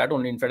known for that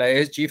only. In fact,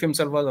 his chief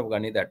himself was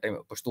Afghani that time,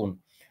 Pashtun.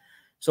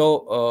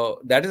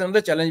 So that is another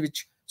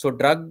challenge. So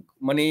drug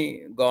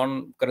money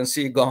gone,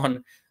 currency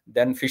gone,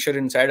 then fissure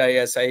inside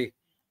ISI.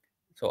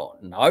 So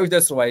now if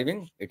they're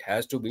surviving, it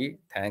has to be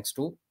thanks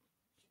to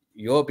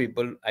your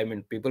people. I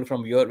mean, people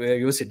from where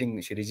you're sitting,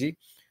 Shiriji.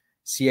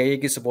 CIA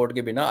ki support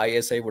ke bina,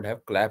 ISI would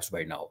have collapsed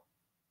by now.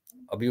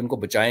 अभी उनको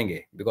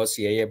बचाएंगे, because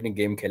CIA अपनी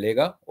game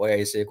खेलेगा और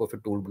ISI को फिर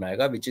tool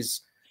बनाएगा, which is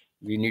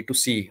we need to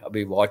सी,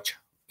 अभी वॉच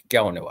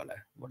क्या होने वाला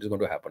है, what is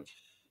going to happen.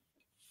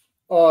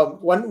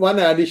 One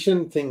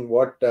addition thing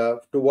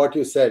to what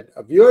you said,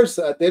 viewers,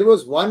 there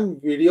was one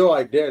video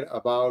I did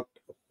about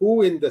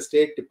who in the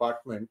State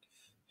Department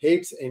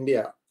hates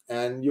India,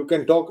 and you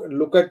can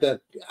look at the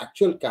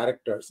actual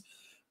characters.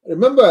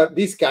 Remember,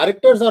 these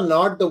characters are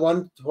not the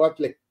ones who have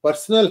like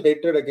personal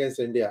hatred against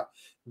India.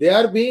 They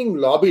are being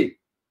lobbied,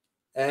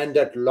 and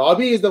that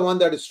lobby is the one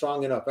that is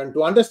strong enough. And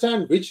to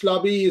understand which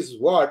lobby is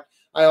what,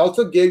 I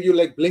also gave you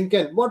like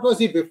Blinken. What was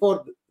he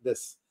before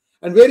this?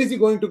 And where is he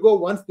going to go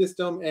once this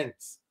term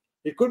ends?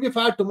 It could be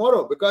fired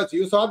tomorrow, because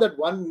you saw that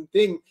one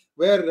thing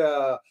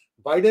where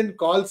Biden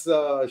calls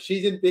Xi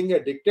Jinping a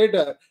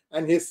dictator,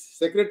 and his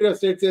Secretary of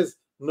State says,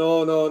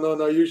 no,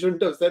 you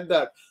shouldn't have said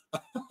that.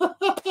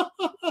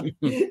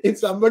 If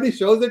somebody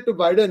shows it to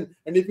Biden,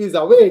 and if he's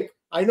awake,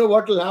 I know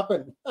what will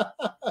happen.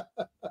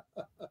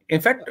 In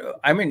fact,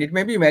 I mean, it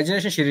may be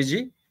imagination,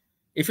 Shiriji.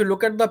 If you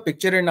look at the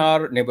picture in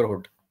our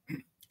neighborhood,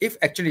 if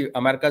actually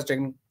America is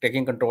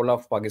taking control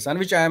of Pakistan,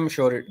 which I am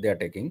sure they are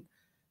taking,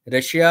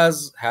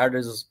 Russia's had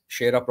his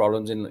share of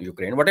problems in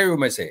Ukraine. Whatever you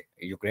may say,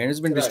 Ukraine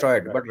has been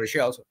destroyed, but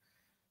Russia also.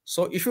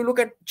 So if you look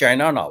at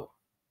China now,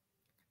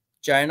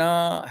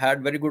 China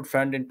had very good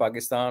friend in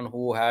Pakistan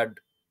who had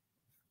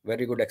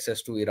very good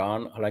access to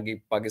Iran.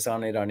 Halanki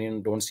Pakistan and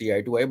Iranian don't see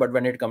eye to eye, but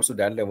when it comes to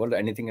that level,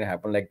 anything can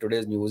happen. Like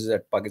today's news is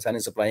that Pakistan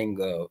is supplying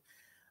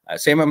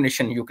same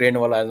ammunition Ukraine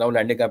wala now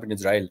landing up in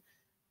Israel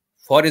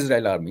for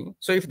Israel army.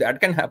 So if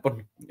that can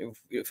happen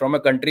from a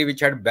country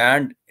which had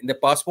banned in the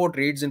passport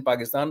reads in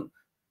Pakistan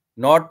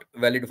not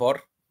valid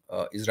for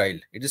Israel,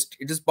 it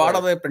is part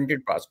of a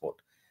printed passport.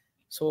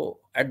 So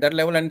at that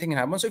level anything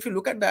happens. So if you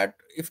look at that,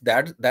 if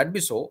that be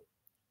so,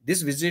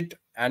 this visit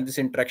and this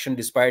interaction,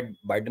 despite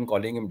Biden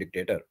calling him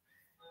dictator,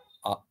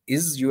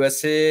 is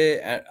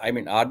USA, I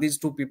mean, are these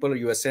two people,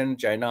 USA and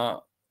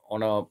China,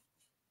 on a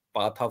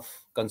path of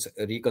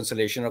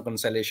reconciliation or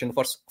conciliation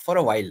for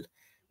a while?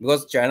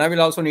 Because China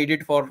will also need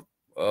it for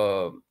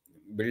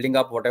building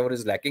up whatever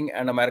is lacking,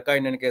 and America,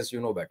 in any case,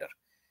 you know better.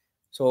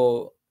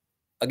 So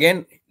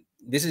again,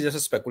 this is just a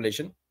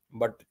speculation,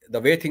 but the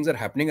way things are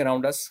happening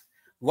around us,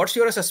 what's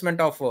your assessment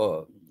of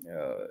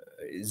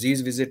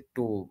Xi's visit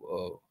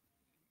to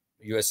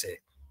USA?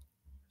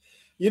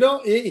 You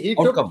know, he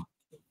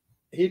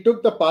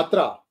took the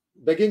patra,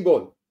 begging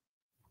bowl.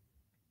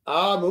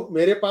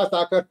 मेरे पास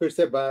आकर फिर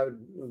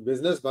से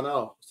business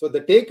बनाओ. So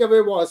the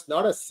takeaway was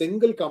not a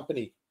single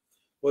company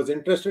was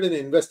interested in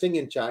investing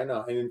in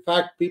China. And in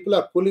fact, people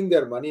are pulling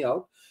their money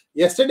out.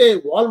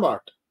 Yesterday,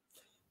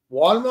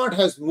 Walmart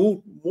has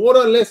moved more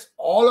or less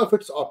all of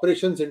its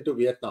operations into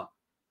Vietnam.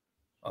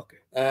 Okay.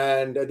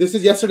 And this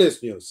is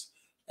yesterday's news.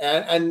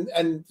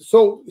 And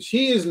so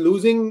Xi is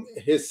losing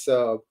his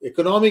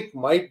economic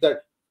might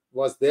that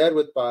was there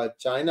with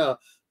China,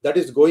 that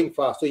is going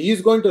fast. So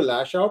he's going to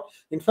lash out.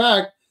 In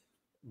fact,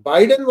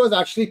 Biden was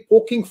actually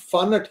poking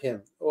fun at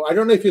him. Oh, I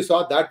don't know if you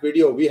saw that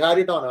video. We had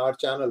it on our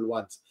channel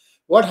once.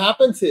 What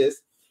happens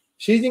is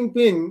Xi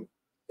Jinping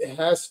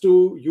has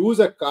to use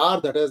a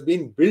car that has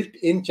been built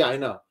in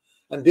China.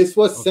 And this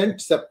was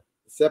sent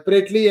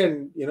separately,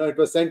 and it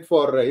was sent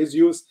for his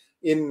use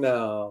in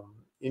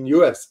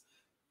US.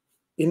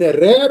 In a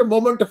rare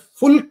moment of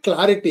full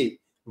clarity,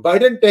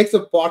 Biden takes a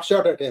pot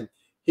shot at him.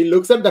 He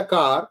looks at the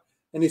car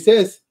and he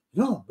says,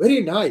 "No,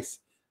 very nice."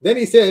 Then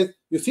he says,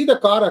 "You see the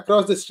car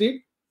across the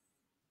street?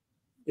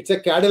 It's a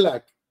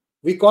Cadillac.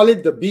 We call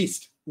it the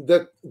Beast."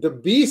 The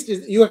Beast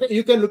is,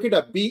 you can look it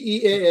up,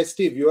 BEAST,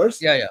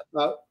 viewers. Yeah.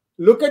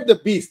 Look at the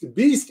Beast.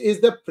 Beast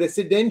is the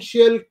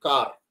presidential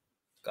car.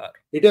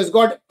 It has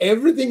got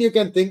everything you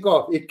can think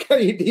of.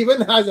 It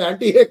even has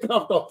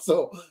anti-aircraft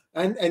also.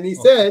 And he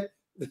said,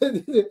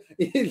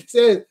 he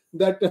says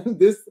that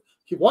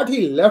what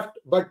he left,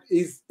 but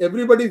is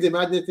everybody's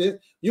imagination is,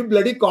 "You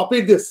bloody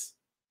copied this."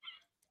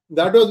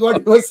 That was what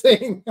he was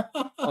saying.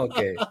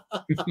 Okay.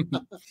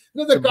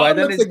 No, the car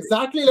looks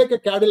exactly like a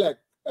Cadillac.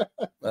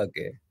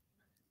 Okay.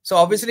 So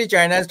obviously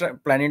China is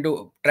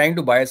trying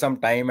to buy some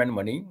time and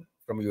money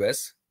from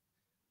US,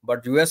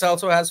 but US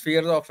also has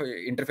fears of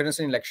interference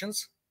in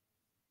elections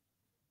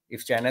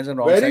if China is on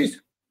the wrong side.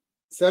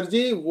 Sir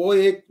ji,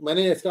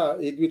 मैंने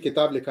इसका एक भी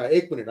किताब लिखा है.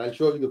 1 minute, I'll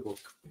show you the book.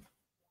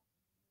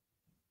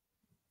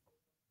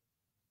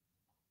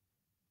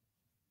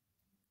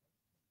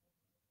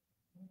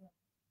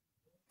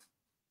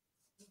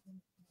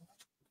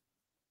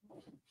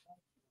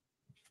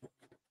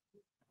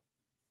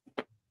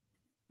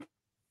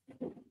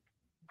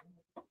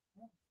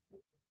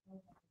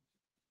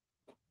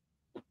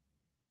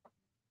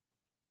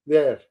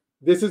 There.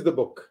 This is the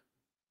book.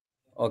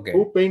 Okay.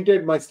 Who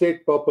Painted My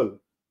State Purple?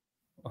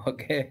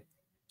 Okay.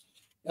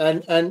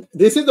 And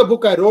this is the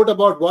book I wrote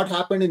about what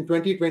happened in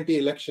 2020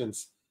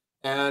 elections.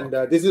 And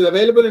this is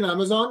available in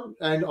Amazon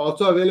and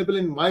also available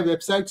in my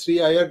website,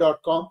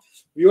 𝗤𝙗𝗍𝗫.com.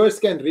 Viewers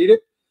can read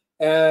it.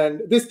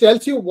 And this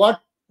tells you what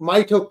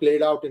might have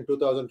played out in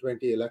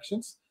 2020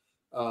 elections.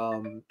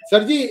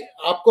 Sarji,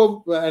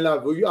 aapko, and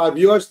our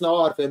viewers now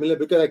are familiar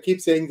because I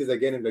keep saying this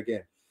again and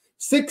again.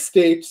 6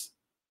 states,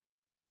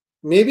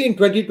 maybe in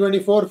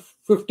 2024,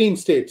 15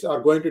 states are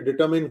going to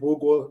determine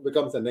who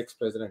becomes the next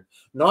president,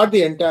 not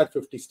the entire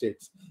 50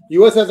 states.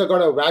 US has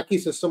got a wacky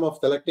system of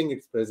selecting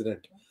its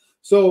president.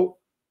 So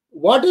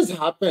what has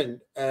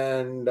happened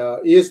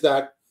is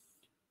that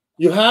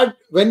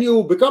when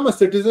you become a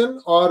citizen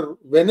or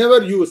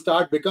whenever you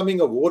start becoming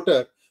a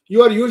voter,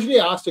 you are usually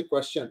asked a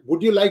question: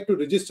 would you like to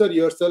register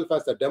yourself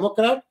as a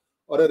Democrat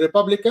or a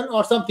Republican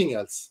or something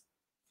else?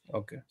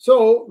 Okay.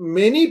 So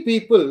many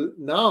people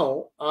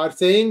now are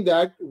saying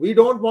that we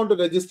don't want to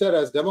register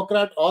as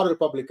Democrat or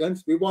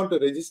Republicans, we want to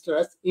register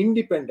as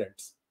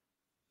independents.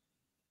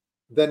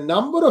 The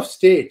number of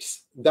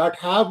states that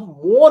have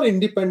more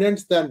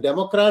independents than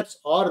Democrats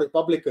or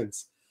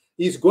Republicans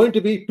is going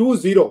to be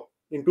 2-0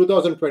 in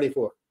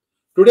 2024.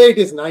 Today it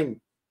is 9.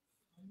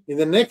 In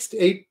the next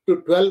 8 to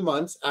 12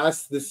 months,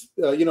 as this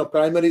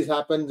primaries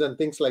happens and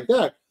things like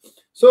that,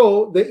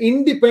 so the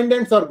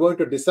independents are going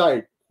to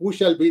decide who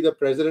shall be the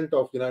president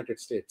of United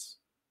States.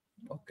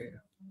 Okay.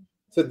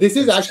 So this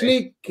is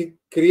actually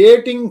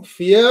creating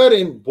fear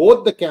in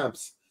both the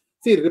camps.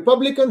 See,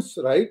 Republicans,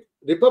 right?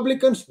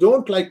 Republicans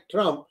don't like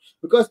Trump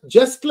because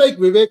just like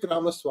Vivek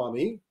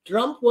Ramaswamy,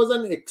 Trump was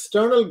an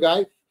external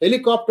guy,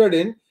 helicoptered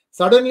in.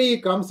 Suddenly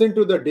he comes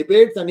into the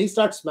debates and he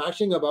starts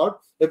smashing about.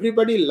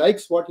 Everybody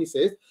likes what he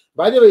says.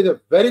 By the way, he's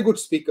a very good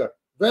speaker.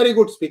 Very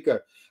good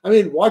speaker. I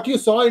mean, what you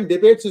saw in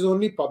debates is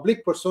only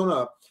public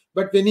persona.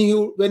 But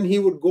when he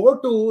would go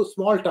to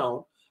small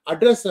town,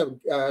 address a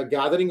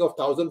gathering of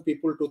 1,000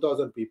 people,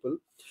 2,000 people,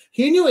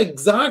 he knew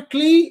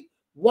exactly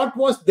what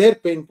was their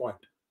pain point.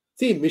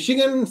 See,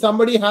 Michigan,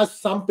 somebody has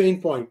some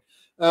pain point.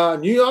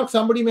 New York,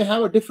 somebody may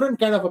have a different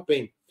kind of a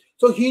pain.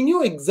 So he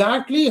knew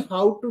exactly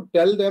how to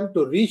tell them,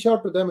 to reach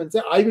out to them and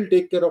say, I will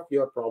take care of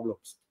your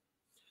problems.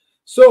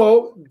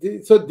 So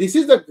this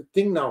is the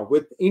thing now,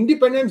 with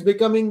independents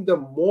becoming the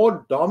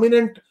more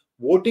dominant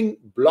voting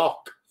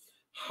bloc.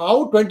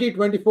 How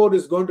 2024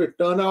 is going to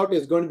turn out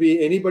is going to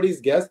be anybody's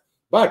guess.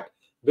 But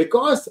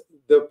because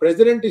the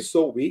president is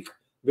so weak,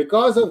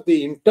 because of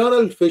the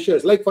internal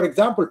fissures, like for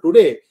example,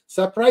 today,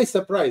 surprise,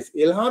 surprise,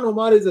 Ilhan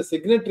Omar is a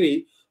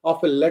signatory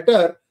of a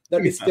letter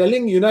that is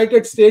telling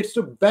United States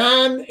to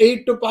ban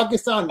aid to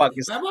Pakistan. I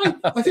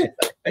said,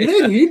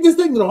 did I read this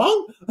thing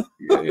wrong?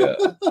 Yeah.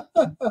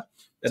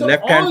 The so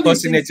left-hand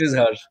personages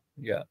her.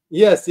 Yeah.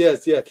 Yes.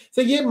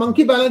 So ये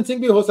monkey balancing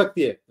भी हो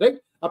सकती है, right?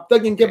 अब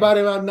तक इनके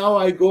बारे में, now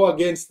I go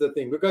against the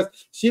thing because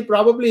she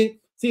probably,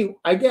 see,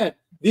 again,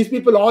 these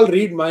people all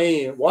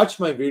watch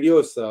my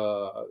videos,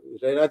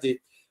 Raina ji.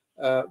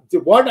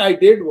 What I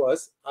did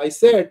was, I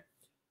said,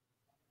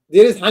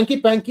 there is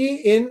hanky-panky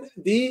in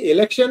the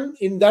election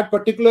in that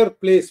particular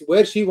place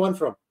where she won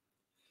from.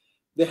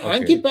 The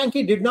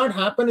hanky-panky did not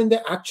happen in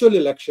the actual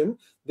election.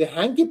 The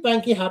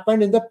hanky-panky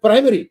happened in the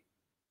primary,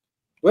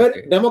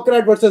 where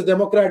Democrat versus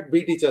Democrat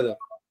beat each other.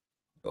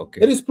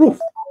 There is proof,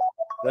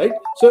 right?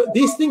 So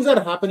these things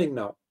are happening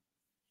now.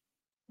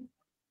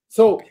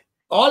 So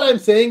all I'm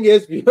saying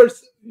is,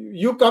 viewers,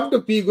 you come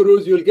to P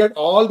Gurus, you'll get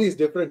all these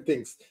different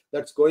things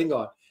that's going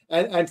on.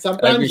 And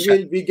sometimes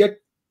we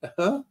get...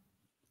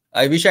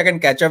 I wish I can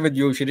catch up with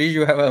you, Shirish.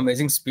 You have an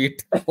amazing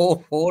speed.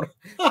 Four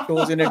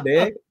shows in a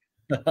day.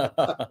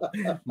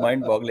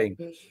 Mind-boggling.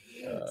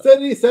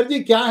 Sir जी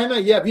क्या है ना,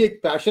 ये अभी एक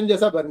passion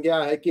जैसा बन गया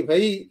है कि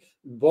भाई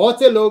बहुत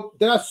से लोग,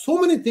 there are so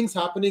many things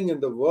happening in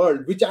the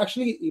world which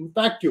actually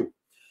impact you,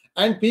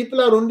 and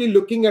people are only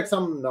looking at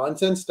some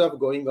nonsense stuff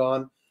going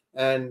on,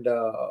 and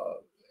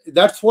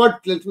that's what,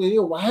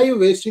 why are you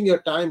wasting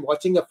your time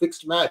watching a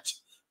fixed match?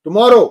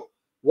 Tomorrow,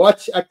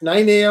 watch at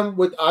 9 a.m.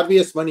 with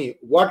RVS Money.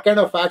 What kind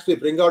of facts we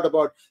bring out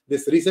about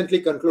this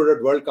recently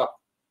concluded World Cup?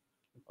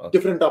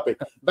 Different topic.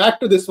 Back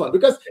to this one,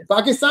 because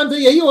Pakistan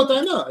se yahi hota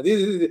hai na.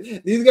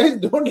 These guys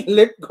don't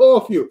let go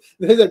of you.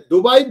 There is a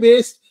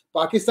Dubai-based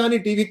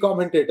Pakistani TV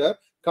commentator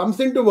comes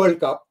into World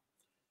Cup,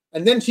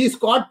 and then she's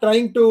caught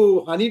trying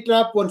to honey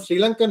trap one Sri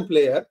Lankan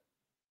player,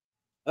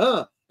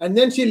 and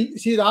then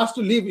she's asked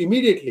to leave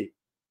immediately.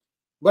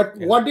 But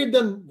what did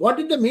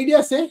the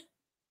media say?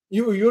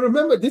 You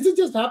remember, this has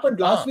just happened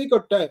last week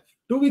or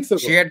 2 weeks ago.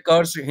 She had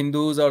cursed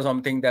Hindus or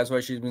something. That's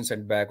why she's been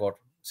sent back. Or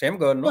same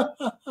girl, no?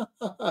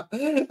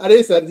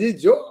 Arey sir ji,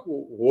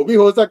 wo bhi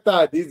ho sakta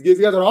hai. These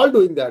guys are all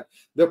doing that.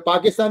 The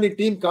Pakistani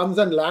team comes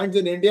and lands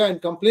in India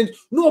and complains,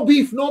 no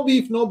beef, no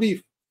beef, no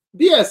beef.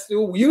 Yes,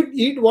 you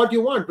eat what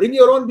you want. Bring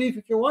your own beef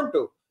if you want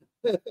to.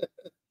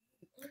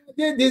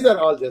 These are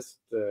all just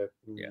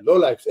low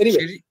lives.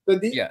 Anyway, so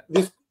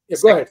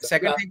go ahead.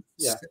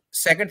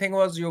 Second thing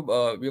was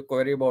your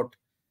query about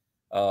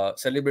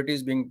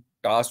celebrities being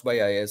tasked by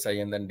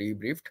ISI and then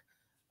debriefed.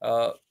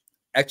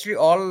 Actually,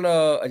 all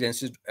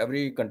agencies,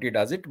 every country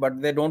does it,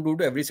 but they don't do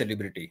to every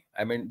celebrity.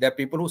 I mean, there are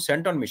people who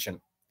sent on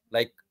mission,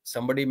 like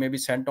somebody may be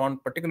sent on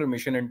particular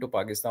mission into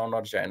Pakistan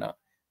or China,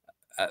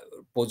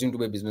 posing to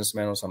be a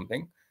businessman or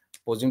something,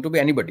 posing to be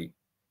anybody.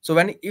 So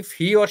if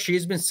he or she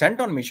has been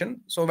sent on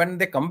mission, so when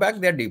they come back,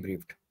 they're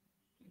debriefed.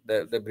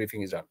 the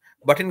briefing is done.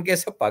 But in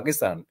case of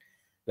Pakistan,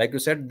 like you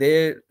said,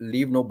 they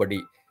leave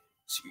nobody.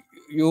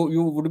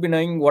 You would be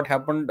knowing what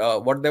happened,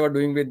 what they were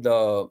doing with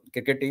the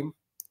cricket team.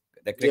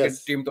 The cricket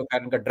team to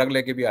खैर उनका drug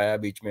लेके भी आया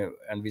बीच में,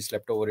 and we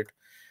slept over it.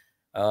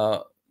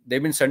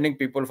 They've been sending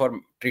people for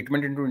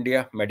treatment into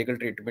India, medical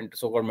treatment,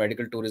 so-called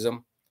medical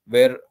tourism,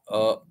 where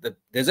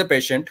there's a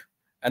patient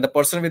and the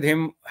person with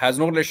him has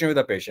no relation with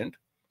the patient,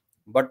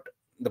 but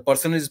the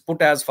person is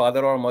put as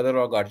father or mother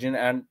or guardian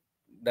and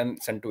then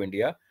sent to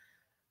India.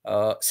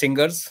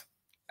 Singers,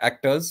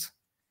 actors,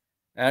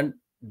 and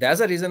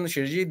that's the reason,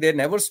 Shirji, they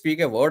never speak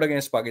a word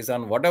against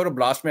Pakistan. Whatever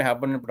blast may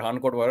happen in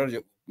Pathankot,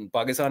 whatever,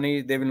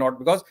 Pakistani, they will not,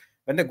 because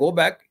when they go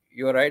back,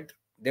 you're right,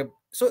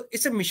 so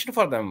it's a mission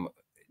for them.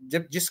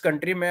 Just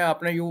country mein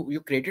aapne,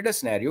 you created a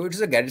scenario, it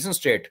is a garrison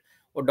state.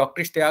 Or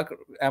Dr. Ishtiaq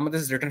Ahmed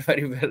has written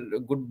very well, a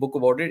good book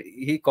about it.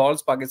 He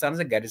calls Pakistan as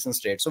a garrison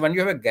state. So when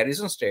you have a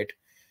garrison state,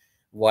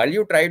 while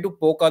you try to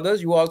poke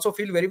others, you also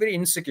feel very, very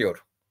insecure.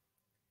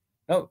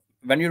 Now,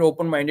 when you're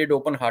open-minded,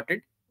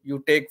 open-hearted,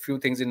 you take few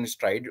things in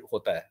stride,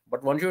 hota hai.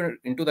 But once you're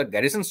into the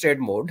garrison state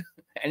mode,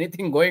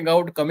 anything going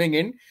out, coming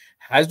in,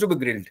 has to be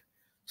grilled.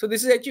 So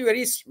this is actually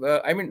very,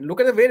 I mean, look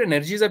at the way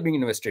energies are being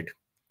invested.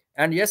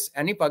 And yes,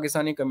 any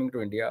Pakistani coming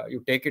to India,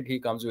 you take it, he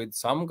comes with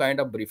some kind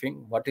of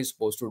briefing, what he's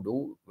supposed to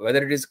do,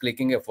 whether it is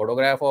clicking a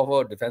photograph of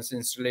a defense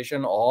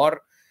installation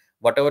or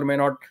whatever may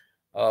not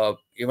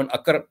even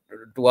occur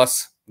to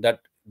us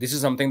that this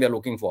is something they're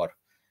looking for,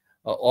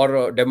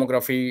 or a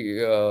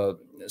demography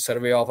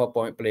survey of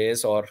a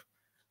place, or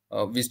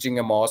visiting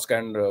a mosque.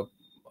 And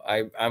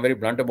I'm very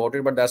blunt about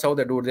it, but that's how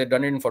they do it. They've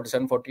done it in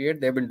 47, 48.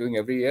 They've been doing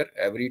every year,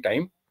 every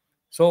time.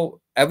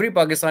 So every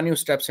Pakistani who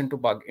steps into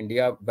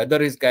India,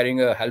 whether he's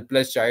carrying a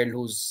helpless child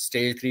who's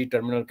stage 3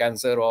 terminal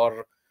cancer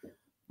or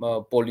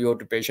polio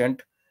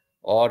patient,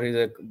 or he's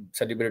a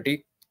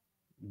celebrity,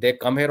 they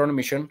come here on a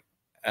mission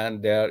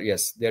and they're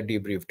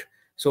debriefed.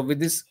 So with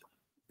this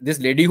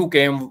lady who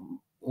came,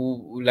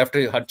 who left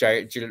her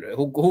child,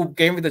 who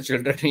came with the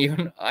children,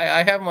 even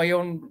I have my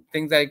own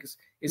things like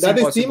it's that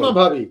impossible. Is Seema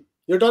Bhabi.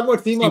 You're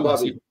talking about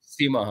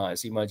Seema Bhabi.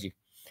 Seema ji.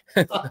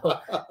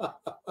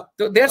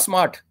 So they're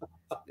smart.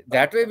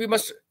 That way,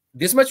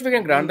 this much we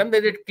can grant them,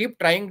 that they keep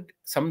trying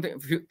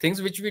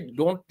things which we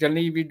don't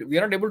generally, we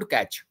are not able to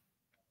catch.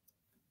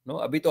 No,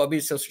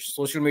 abhi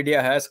social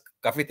media has,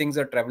 काफी things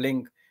are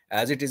traveling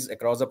as it is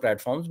across the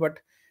platforms, but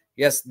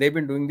yes, they've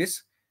been doing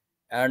this,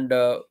 and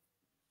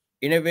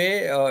in a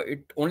way,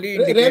 it only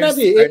indicates. Raina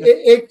ji,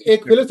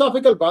 एक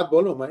philosophical बात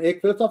बोलूं मैं,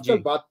 एक philosophical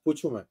बात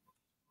पूछूं मैं.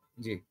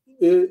 जी.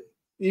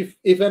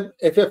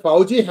 If a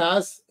Fauji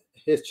has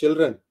his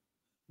children,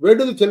 where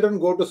do the children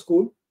go to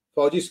school?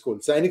 Fauji school,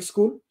 Sainik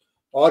school,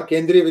 or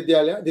Kendriya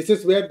Vidyalaya. This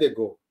is where they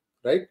go,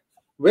 right?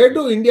 Where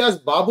do India's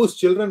Babu's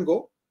children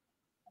go?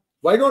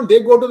 Why don't they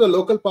go to the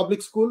local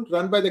public school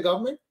run by the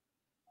government?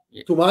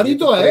 Tumhari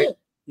to hai.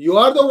 You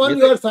are the one,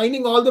 you are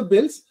signing all the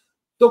bills.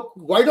 So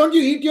why don't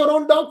you eat your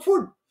own dog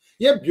food?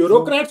 Yeah,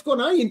 bureaucrats ko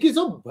na, inki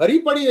sab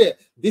bhari padi hai.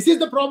 This is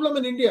the problem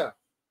in India.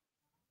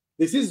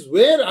 This is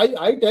where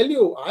I tell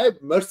you, I am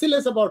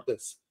merciless about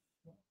this.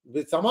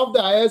 With some of the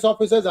IAS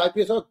officers,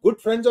 IPS are good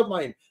friends of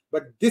mine.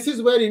 But this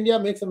is where India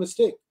makes a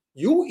mistake.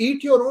 You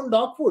eat your own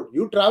dog food.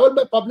 You travel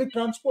by public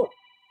transport.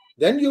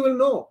 Then you will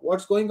know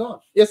what's going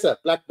on. Yes, sir.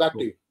 Back to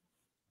you.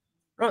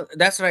 No,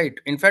 that's right.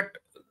 In fact,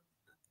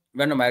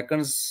 when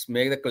Americans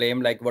make the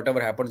claim, like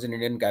whatever happens in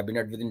Indian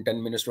cabinet within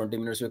 10 minutes, 20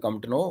 minutes, you come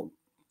to know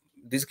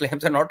these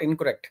claims are not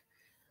incorrect.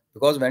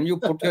 Because when you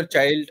put your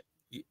child,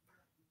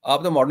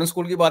 आप the modern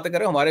school की बात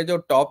करें, हमारे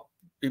जो top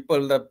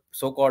people, the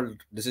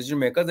so-called decision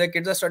makers, their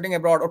kids are studying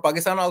abroad. Or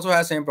Pakistan also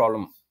has same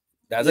problem.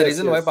 That's the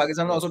reason why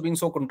Pakistan is also being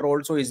so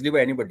controlled so easily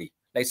by anybody.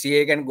 Like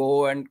CA can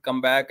go and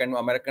come back, and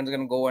Americans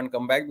can go and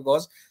come back,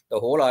 because the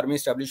whole army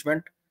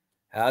establishment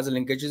has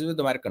linkages with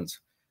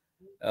Americans.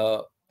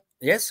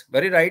 Yes,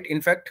 very right.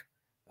 In fact,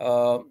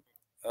 army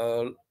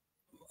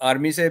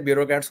se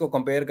bureaucrats ko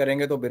compare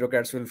karenge to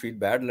bureaucrats will feel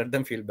bad. Let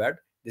them feel bad.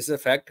 This is a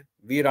fact.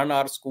 We run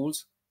our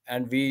schools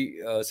and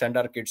we send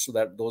our kids to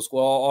those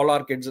schools. All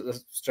our kids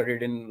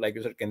studied in, like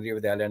you said,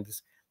 Kendriya Vidyalaya, and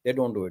they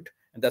don't do it.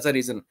 And that's the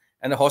reason.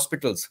 And the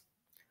hospitals.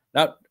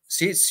 Now,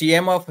 see,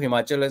 CM of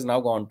Himachal has now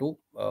gone to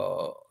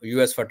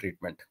US for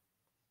treatment.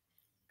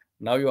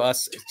 Now you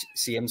ask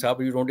CM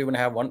Saab, you don't even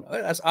have one.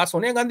 Our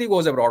Sonia Gandhi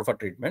goes abroad for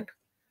treatment.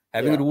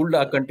 Having ruled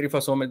our country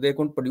for so many, they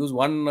couldn't produce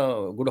one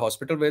good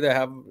hospital where they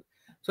have.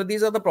 So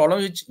these are the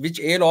problems which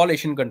ail all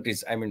Asian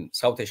countries, I mean,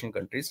 South Asian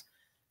countries.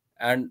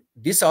 And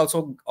this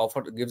also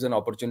gives an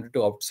opportunity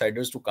to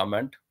outsiders to come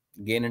and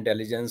gain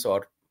intelligence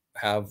or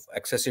have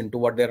access into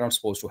what they're not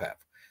supposed to have.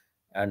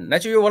 And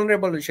naturally, you're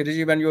vulnerable,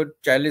 Shiriji, when your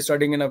child is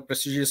studying in a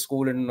prestigious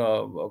school in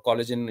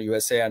college in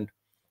USA. And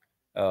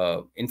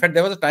in fact,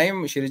 there was a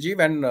time, Shiriji,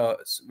 when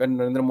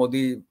Narendra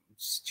Modi,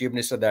 chief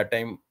minister at that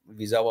time,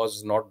 visa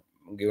was not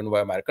given by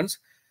Americans.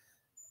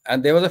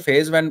 And there was a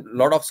phase when a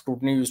lot of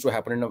scrutiny used to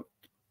happen.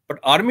 But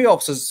army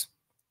officers,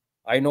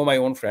 I know my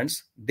own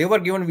friends, they were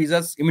given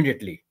visas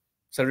immediately,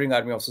 serving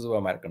army officers were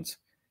Americans.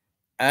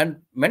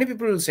 And many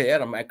people will say,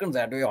 yeah, Americans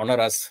that way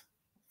honor us.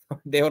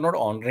 they were not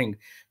honoring.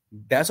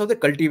 That's how they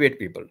cultivate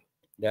people.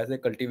 That's they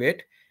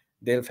cultivate.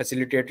 They'll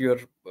facilitate your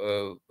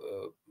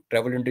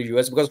travel into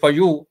US, because for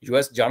you,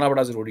 US jana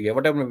bada zaruri hai,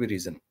 whatever may be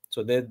reason.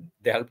 So they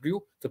help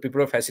you. So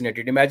people are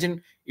fascinated.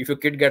 Imagine if your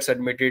kid gets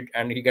admitted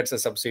and he gets a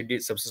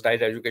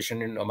subsidized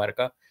education in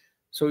America.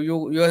 So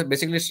you are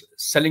basically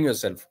selling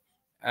yourself,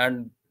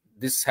 and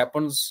this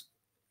happens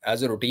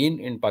as a routine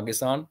in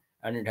Pakistan,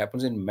 and it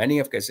happens in many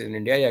of cases in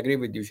India. I agree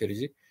with you, Sree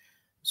ji.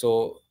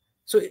 So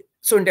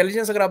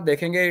intelligence, agar aap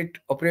dekhenge, it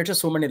operates at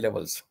so many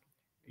levels.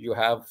 You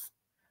have,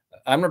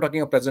 I'm not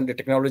talking of present day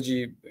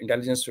technology,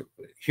 intelligence,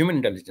 human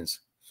intelligence.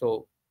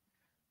 So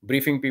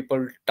briefing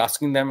people,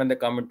 tasking them when they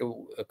come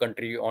into a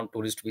country on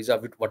tourist visa,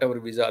 with whatever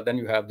visa, then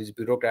you have these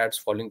bureaucrats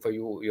falling for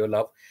you, your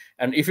love.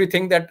 And if you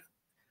think that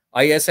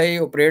ISI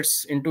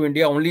operates into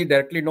India only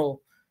directly,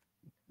 no.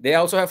 They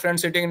also have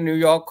friends sitting in New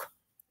York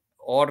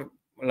or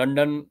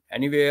London,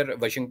 anywhere,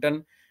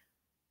 Washington.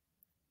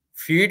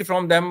 Feed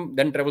from them,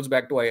 then travels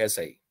back to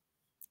ISI.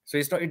 So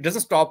it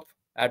doesn't stop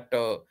at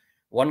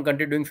one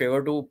country doing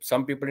favor to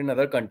some people in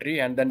another country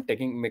and then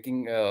taking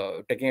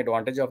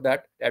advantage of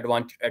that.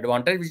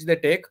 Advantage which they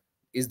take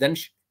is then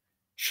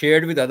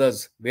shared with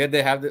others where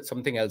they have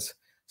something else,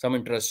 some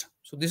interest.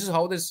 So this is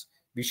how this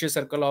vicious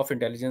circle of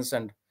intelligence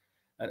and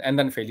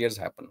then failures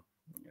happen.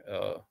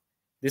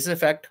 This is a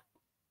fact.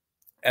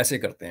 ऐसे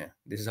करते हैं.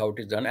 This is how it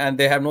is done, and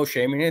they have no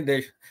shame in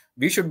it.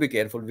 We should be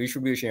careful. We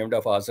should be ashamed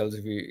of ourselves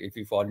if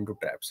we fall into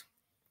traps.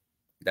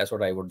 That's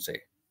what I would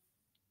say.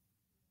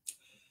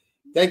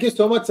 Thank you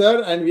so much,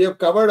 sir. And we have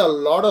covered a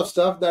lot of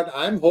stuff that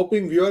I'm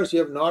hoping viewers you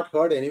have not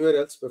heard anywhere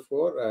else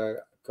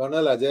before. Col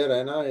Ajay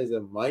Raina is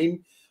a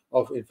mine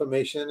of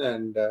information,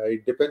 and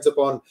it depends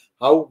upon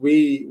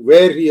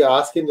where he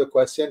asks him the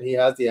question, he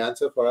has the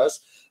answer for us.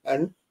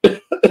 And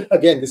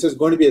again, this is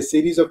going to be a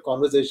series of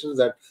conversations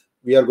that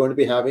we are going to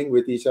be having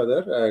with each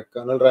other.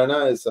 Col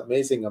Raina is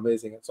amazing.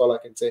 That's all I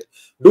can say.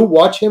 Do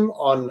watch him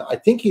on, I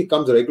think he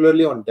comes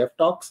regularly on Dev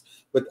Talks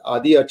with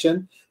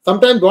𝗣𝙧𝙤𝙀𝘁.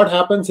 Sometimes what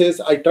happens is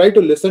I try to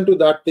listen to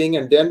that thing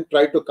and then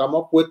try to come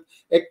up with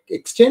an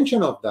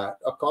extension of that,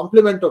 a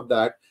complement of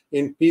that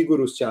in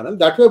𝗣𝗬𝗎's channel.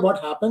 That way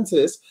what happens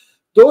is,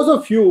 those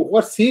of you who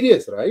are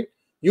serious, right?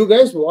 You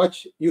guys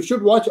you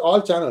should watch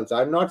all channels.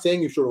 I'm not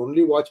saying you should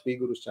only watch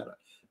𝗣𝗬𝗎's channel.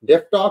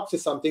 Dev Talks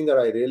is something that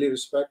I really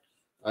respect.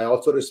 I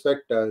also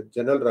respect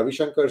General Ravi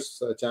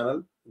Shankar's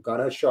channel,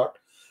 Ghana Shot,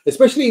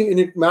 especially when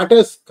it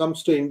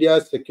comes to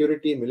India's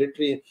security,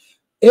 military.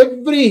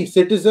 Every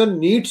citizen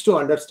needs to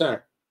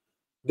understand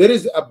there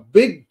is a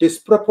big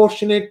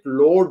disproportionate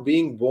load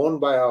being borne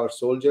by our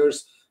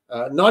soldiers,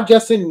 not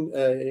just in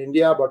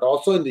India, but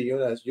also in the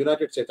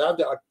United States. I have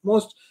the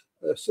utmost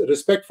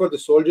respect for the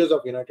soldiers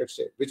of United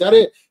States.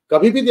 Bichare,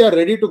 kabhi bhi they are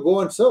ready to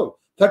go and serve.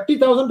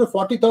 30,000 to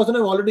 40,000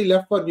 have already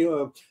left for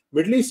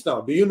Middle East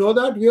now. Do you know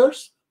that,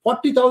 viewers?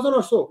 40,000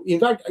 or so. In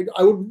fact,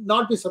 I would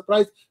not be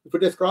surprised if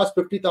it has crossed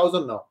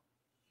 50,000 now.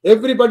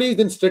 Everybody is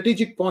in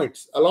strategic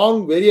points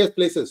along various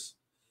places.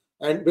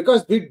 And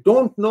because we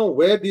don't know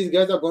where these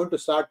guys are going to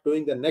start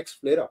doing the next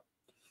flare-up.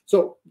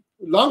 So,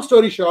 long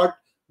story short,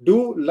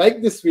 do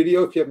like this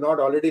video if you have not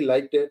already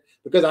liked it,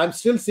 because I'm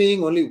still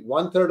seeing only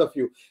 1/3 of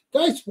you.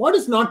 Guys, what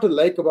is not to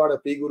like about a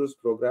𝗣𝗬𝗎's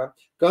program?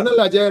 Col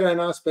Ajay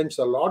Raina spends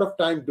a lot of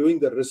time doing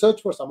the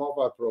research for some of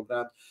our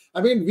programs.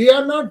 I mean, we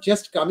are not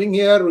just coming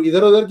here,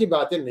 idhar udhar ki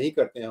baatein nahi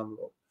karte hain hum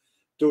log.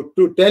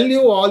 To tell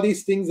you all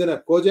these things in a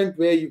cogent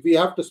way, we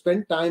have to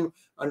spend time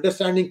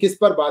understanding kis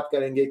par baat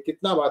karenge,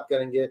 kitna baat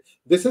karenge.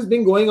 This has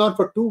been going on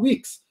for 2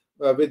 weeks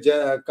with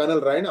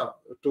Col Raina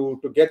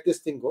to get this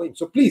thing going.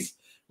 So please,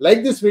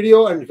 like this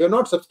video, and if you're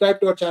not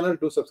subscribed to our channel,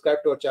 do subscribe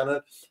to our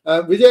channel.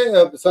 Col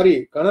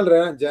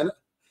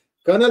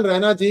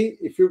Raina ji,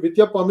 if you, with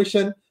your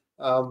permission,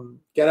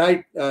 can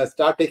I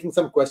start taking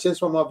some questions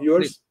from our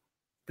viewers?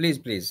 Please,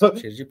 Sree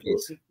ji,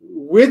 please.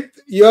 With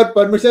your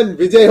permission,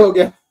 Vijay ho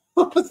gaya.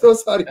 So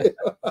sorry.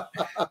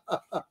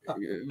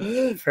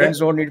 Friends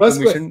don't need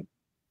permission.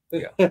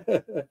 Yeah.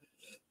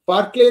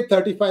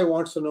 𝗤𝗚𝘁35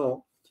 wants to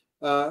know,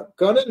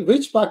 Colonel,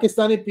 which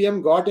Pakistani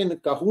PM got in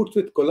cahoots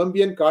with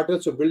Colombian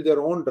cartels to build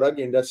their own drug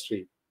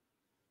industry?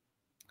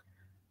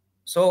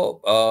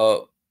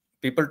 So,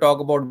 people talk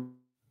about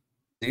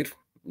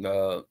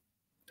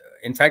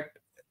in fact,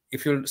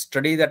 if you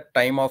study that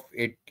time of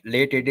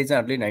late 80s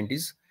and early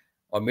 90s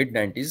or mid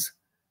 90s,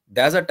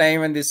 there's a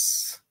time when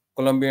this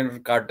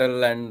Colombian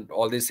cartel and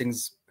all these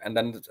things, and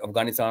then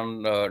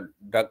Afghanistan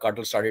drug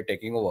cartel started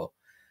taking over.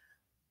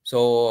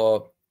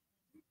 So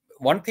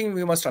one thing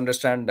we must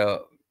understand,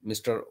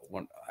 Mr.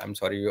 I'm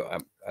sorry,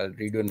 I'll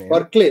read your name.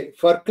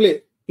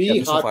 𝗤𝗚𝘁.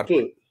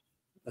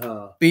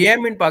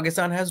 PM in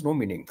Pakistan has no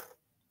meaning.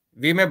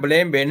 We may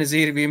blame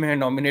Benazir, we may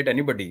nominate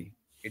anybody.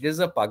 It is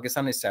a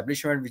Pakistan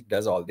establishment which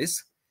does all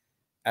this.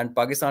 And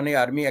Pakistani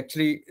Army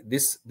actually,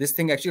 this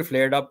thing actually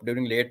flared up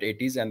during late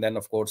 80s and then,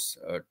 of course,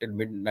 till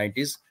mid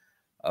 90s.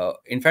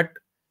 In fact,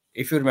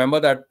 if you remember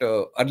that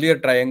earlier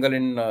triangle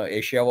in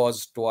Asia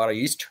was to our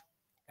east,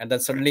 and then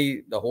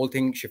suddenly the whole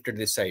thing shifted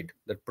this side.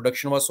 The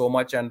production was so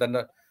much, and then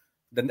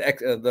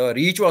the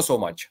reach was so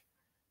much.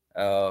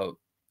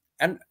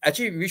 And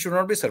actually, we should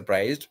not be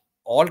surprised.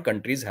 All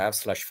countries have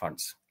slush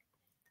funds.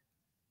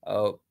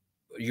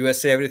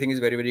 USA, everything is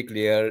very, very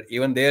clear.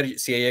 Even there,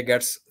 CIA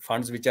gets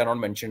funds which are not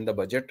mentioned in the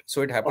budget.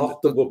 So it happens.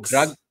 Off the books.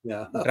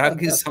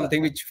 Drug is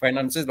something which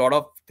finances a lot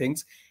of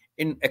things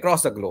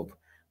across the globe.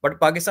 But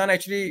Pakistan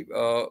actually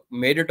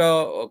made it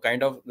a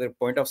kind of the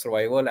point of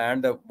survival,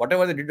 and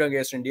whatever they did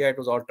against India, it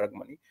was all drug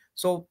money.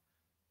 So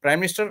Prime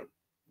Minister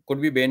could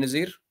be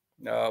Benazir,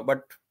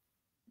 but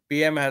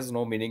PM has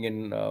no meaning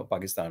in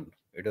Pakistan.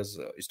 It is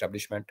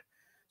establishment.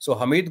 So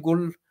Hamid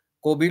Gul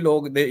ko bhi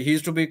log, he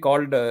used to be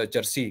called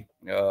𝗤𝙤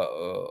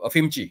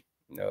𝗢𝗚𝘀𝘁.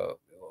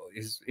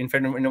 In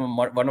fact, in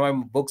one of my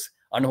books,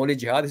 Unholy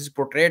Jihad, he's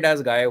portrayed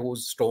as a guy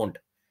who's stoned.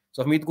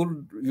 So Hamid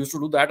Gul used to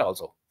do that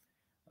also,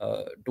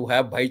 to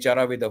have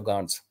bhaichara with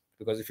Afghans.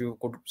 Because if you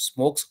could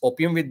smoke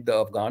opium with the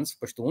Afghans,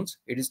 Pashtuns,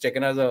 it is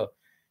taken as a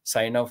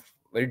sign of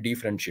very deep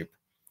friendship.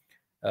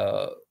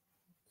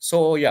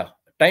 So yeah,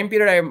 time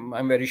period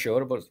I'm very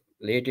sure, but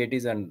late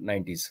 80s and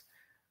 90s.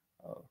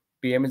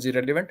 PM is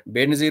irrelevant.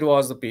 Benazir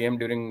was the PM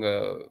during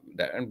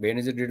that, and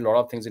Benazir did a lot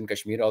of things in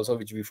Kashmir also,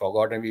 which we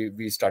forgot, and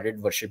we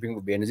started worshipping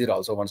Benazir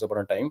also once upon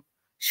a time.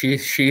 She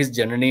is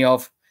journey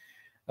of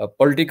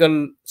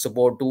political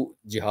support to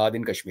jihad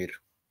in Kashmir.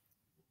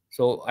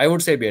 So I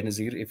would say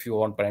Benazir if you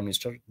want Prime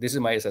Minister. This is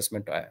my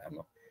assessment. I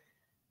know.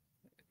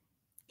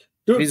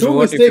 Two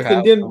mistakes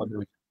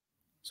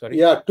Sorry.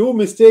 Yeah, two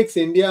mistakes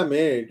India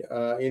made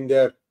in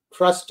their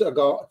trust of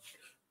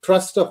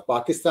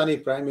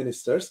Pakistani prime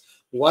ministers.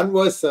 One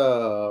was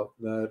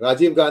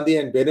Rajiv Gandhi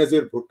and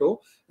Benazir Bhutto,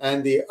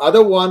 and the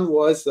other one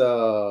was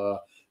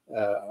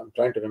I'm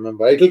trying to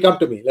remember. It will come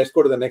to me. Let's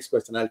go to the next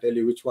question. I'll tell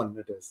you which one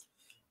it is.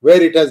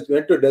 Where it has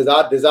went to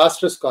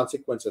disastrous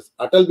consequences.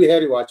 Atal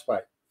Bihari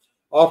Vajpayee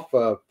of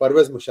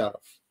Pervez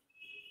Musharraf.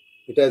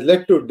 It has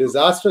led to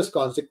disastrous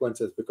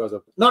consequences because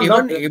of not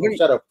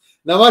Musharraf.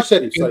 Nawaz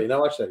Sharif. Sorry,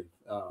 Nawaz Sharif.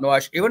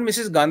 Even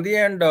Mrs. Gandhi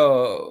and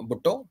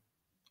Bhutto.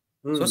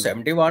 So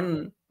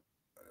 71,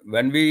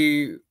 when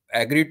we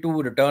agreed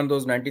to return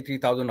those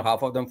 93,000,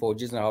 half of them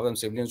Faujis and half of them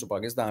civilians to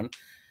Pakistan,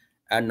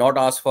 and not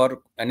ask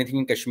for anything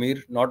in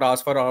Kashmir, not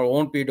ask for our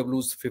own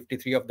PWs,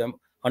 53 of them,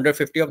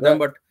 150 of them.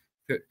 But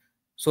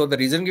so the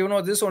reason given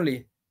was this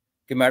only,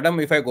 कि madam,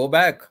 if I go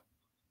back,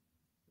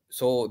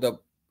 so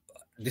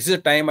this is a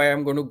time I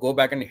am going to go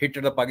back and hit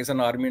the Pakistan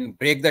Army and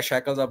break the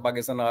shackles of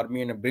Pakistan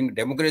Army and bring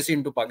democracy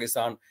into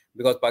Pakistan,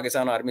 because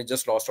Pakistan Army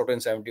just lost out in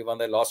 71.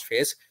 They lost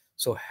face.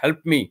 So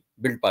help me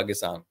build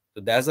Pakistan.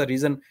 So that's the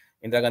reason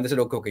Indira Gandhi said,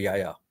 okay,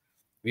 yeah.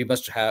 We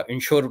must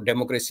ensure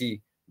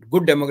democracy,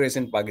 good democracy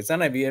in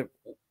Pakistan. And we have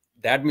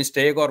that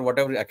mistake or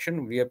whatever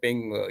action we are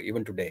paying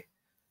even today.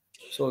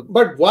 So,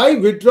 but why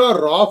withdraw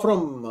RAW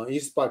from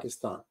East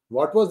Pakistan?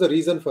 What was the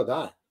reason for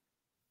that?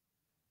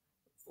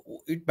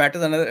 It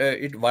matters another.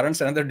 It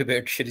warrants another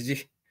debate,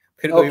 Shreeji.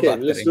 Okay,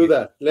 let's do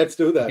that. Let's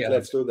do that. Yeah,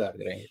 Let's do that.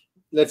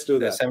 Let's do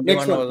that.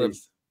 Next one,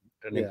 please.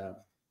 Yeah.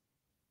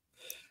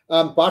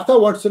 Partha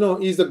wants to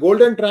know, is the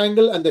Golden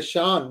Triangle and the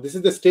Shan, this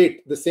is the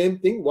state, the same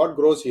thing? What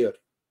grows here?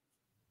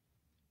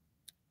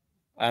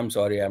 I'm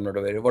sorry, I'm not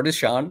aware. What is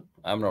Shan?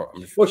 I'm not.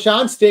 Oh,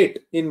 Shan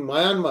state in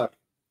Myanmar.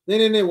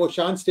 No,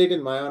 Shan state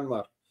in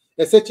Myanmar.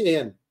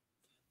 SHAN.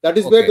 That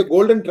is where the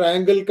Golden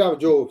Triangle ka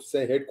jo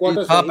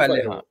headquarters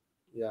है.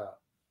 Yeah.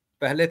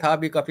 पहले था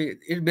भी काफी.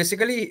 It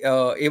basically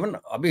even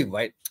अभी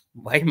why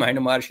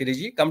Myanmar,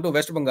 Shreeji, come to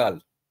West Bengal.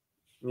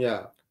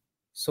 Yeah.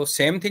 So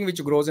same thing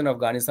which grows in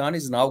Afghanistan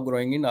is now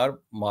growing in our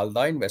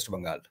Malda in West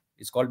Bengal.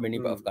 It's called mini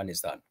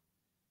Afghanistan.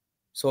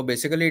 So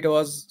basically it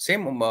was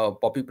same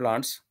poppy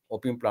plants,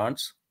 opium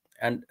plants.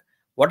 And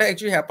what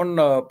actually happened,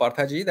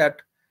 Parthaji,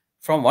 that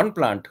from one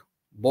plant,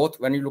 both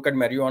when you look at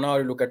marijuana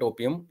or you look at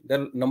opium,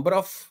 the number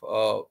of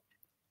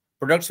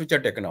products which are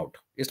taken out.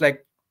 It's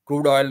like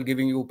crude oil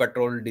giving you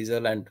petrol,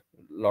 diesel, and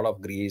a lot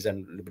of grease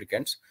and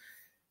lubricants.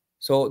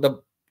 So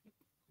the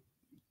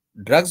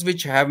drugs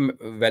which have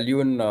value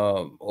in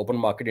open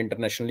market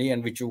internationally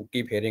and which you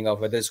keep hearing of,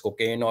 whether it's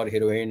cocaine or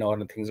heroin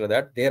or things like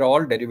that, they're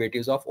all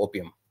derivatives of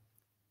opium.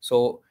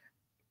 So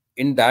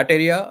in that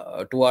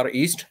area, to our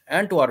east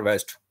and to our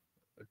west,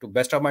 to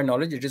best of my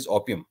knowledge, it is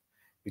opium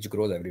which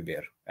grows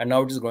everywhere. And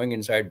now it is growing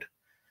inside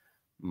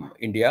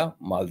India,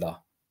 Malda.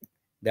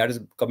 That is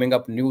coming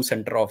up new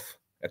center of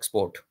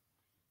export.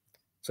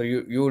 So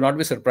you will not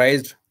be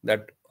surprised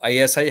that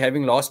ISI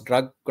having lost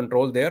drug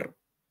control there.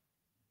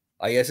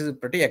 ISI is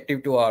pretty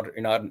active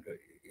in our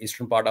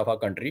eastern part of our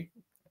country.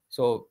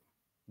 So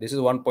this is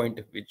one point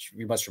which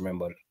we must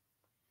remember.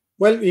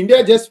 Well,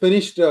 India just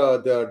finished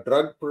the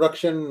drug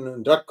crops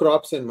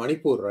in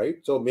Manipur, right?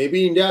 So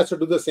maybe India has to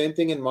do the same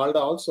thing in Malda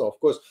also. Of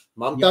course,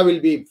 Mamta will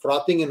be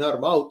frothing in her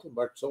mouth,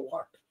 but so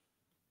what?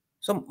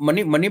 So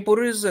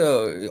Manipur is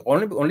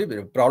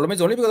only problem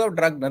is only because of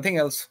drug, nothing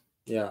else.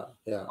 Yeah.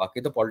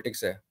 Baaki to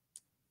politics hai.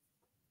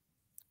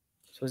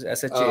 So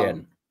it's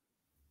SHAN.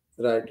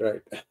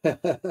 Right.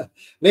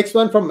 Next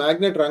one from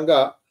Magnet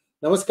Ranga.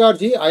 Namaskar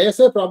ji,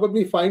 ISI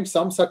probably finds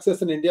some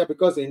success in India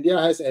because India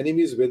has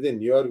enemies within.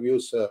 Your view,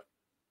 sir?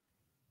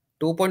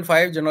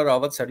 2.5 General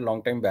Rawat said a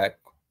long time back.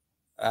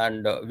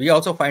 and we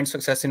also find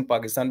success in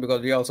Pakistan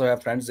because we also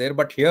have friends there.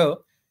 But here,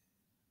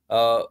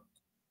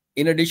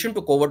 in addition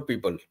to covert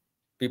people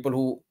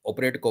who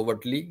operate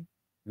covertly,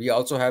 we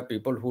also have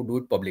people who do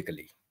it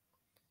publicly.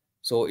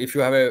 So if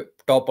you have a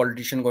top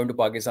politician going to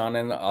Pakistan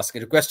and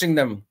requesting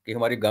them कि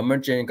हमारी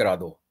government change करा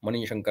दो,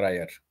 Mani Shankar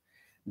Iyer,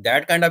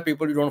 that kind of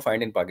people you don't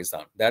find in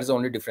Pakistan. That's the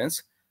only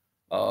difference.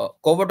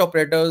 Covert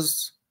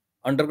operators,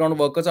 underground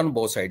workers on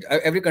both sides.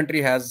 Every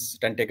country has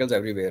tentacles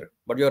everywhere.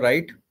 But you're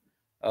right.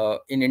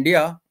 In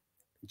India,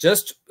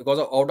 just because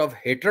out of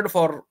hatred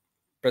for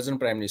present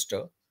Prime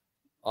Minister,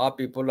 our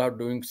people are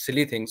doing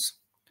silly things.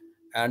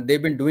 And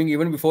they've been doing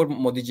even before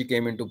Modi ji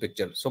came into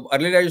picture. So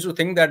earlier I used to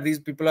think that these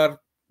people are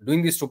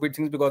doing these stupid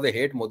things because they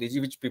hate Modi ji,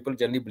 which people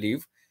generally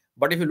believe.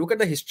 But if you look at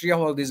the history of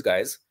all these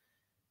guys,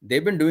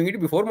 they've been doing it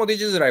before Modi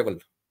ji's arrival.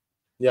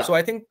 Yeah. So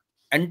I think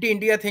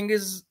anti-India thing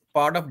is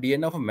part of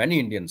DNA of many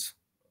Indians.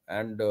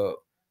 And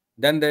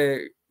then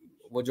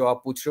wo jo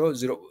aap pooch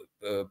rahe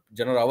ho,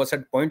 General Rawat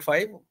said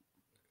 0.5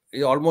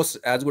 is almost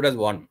as good as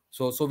 1.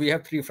 So we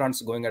have 3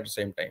 fronts going at the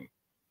same time.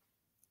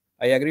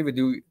 I agree with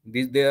you.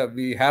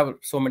 We have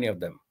so many of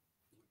them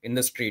in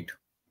the street.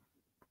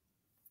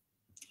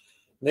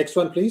 Next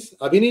one, please.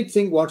 Abhineet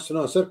Singh wants to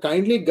know, sir,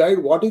 kindly guide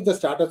what is the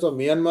status of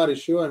Myanmar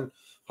issue and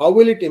how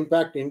will it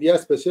impact India,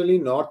 especially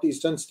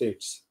northeastern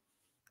states?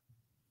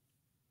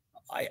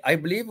 I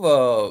believe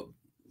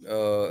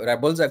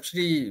rebels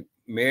actually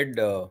made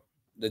the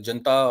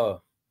Janta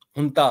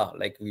junta,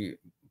 like we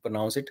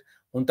pronounce it,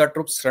 junta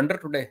troops surrender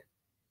today.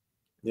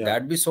 Yeah.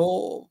 That be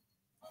so.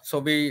 So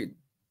we're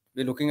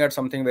looking at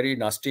something very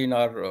nasty in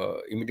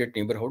our immediate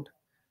neighborhood.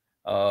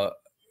 Our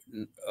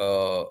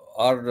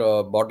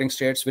bordering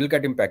states will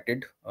get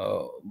impacted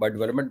by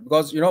development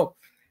because, you know,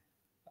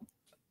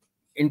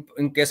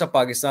 in case of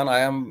Pakistan, I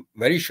am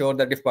very sure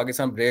that if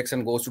Pakistan breaks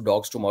and goes to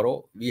dogs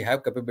tomorrow, we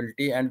have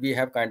capability and we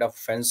have kind of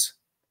fence.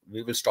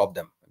 We will stop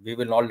them. We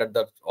will not let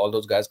all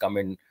those guys come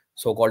in,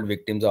 so-called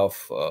victims of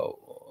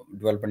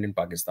development in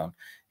Pakistan.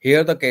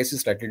 Here, the case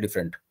is slightly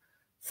different.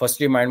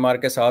 Firstly, Myanmar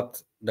ke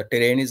saath, the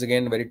terrain is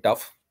again very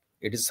tough.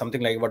 It is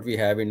something like what we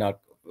have in our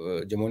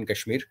Jammu and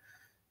Kashmir.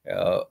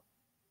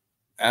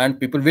 And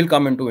people will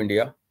come into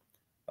India.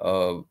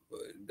 If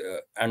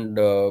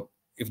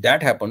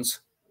that happens,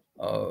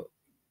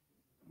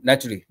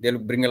 naturally, they'll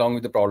bring along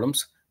with the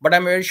problems. But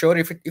I'm very sure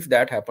if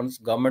that happens,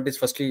 government is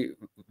firstly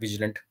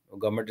vigilant.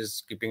 Government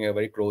is keeping a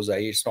very close eye.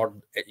 It's not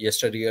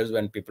yesteryears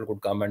when people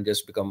could come and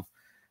just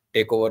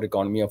take over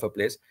economy of a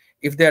place.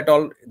 If they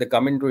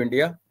come into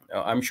India,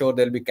 I'm sure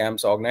there'll be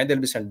camps organized. They'll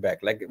be sent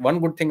back. Like one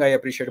good thing I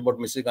appreciate about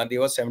Mrs. Gandhi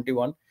was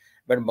 71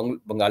 when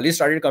Bengalis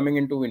started coming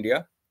into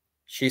India.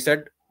 She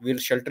said, "We'll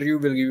shelter you,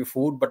 we'll give you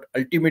food, but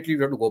ultimately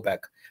you have to go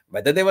back."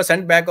 Whether they were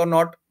sent back or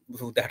not,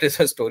 that is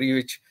a story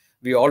which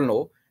we all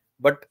know.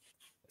 But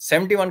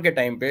 71 ke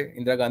time pe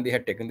Indira Gandhi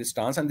had taken this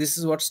stance, and this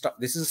is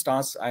a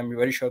stance I'm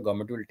very sure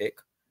government will take.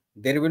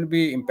 There will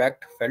be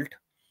impact felt,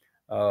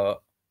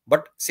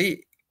 but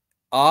see,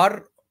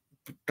 our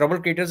trouble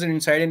creators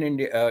inside in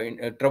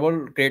India,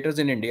 trouble creators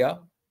in India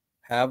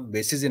have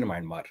bases in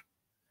Myanmar.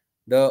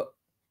 The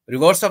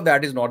reverse of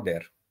that is not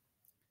there.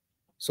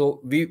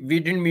 So we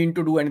didn't mean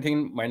to do anything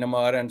in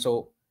Myanmar, and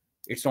so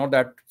it's not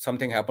that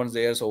something happens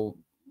there. So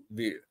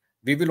we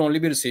will only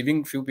be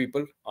receiving few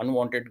people,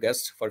 unwanted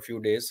guests for a few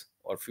days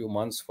or few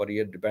months, for a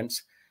year,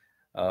 depends.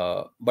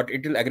 But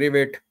it will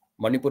aggravate.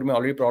 Manipur mein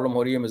already problem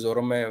ho rahi hai,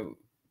 Mizoram mein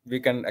we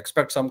can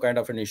expect some kind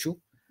of an issue.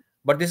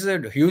 But this is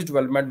a huge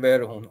development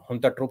where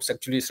junta troops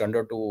actually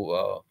surrender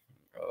to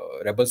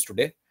rebels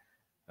today.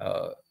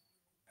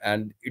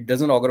 And it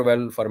doesn't augur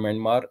well for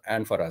Myanmar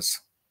and for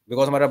us.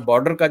 Because our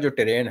border ka jo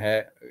terrain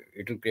hai,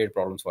 it will create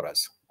problems for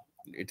us.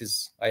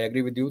 I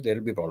agree with you, there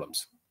will be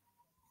problems.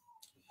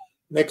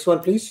 Next one,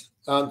 please.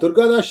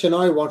 Durgadas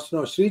Shenoy wants to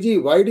know,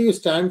 Sreeji, why do you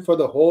stand for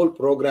the whole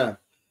program?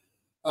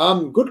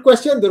 Good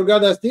question,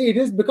 Durgadas. It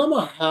has become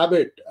a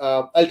habit.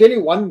 I'll tell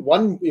you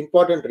one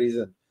important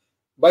reason.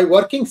 By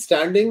working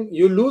standing,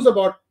 you lose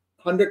about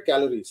 100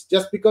 calories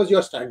just because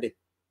you're standing.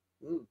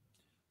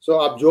 So,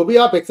 ab jo bhi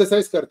aap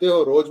exercise karte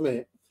ho roz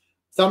mein,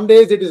 some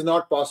days it is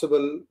not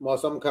possible,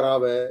 mausam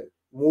kharab hai,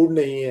 mood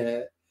nahi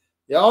hai,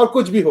 ya aur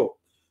kuch bhi ho.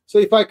 So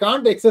if I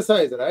can't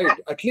exercise, right,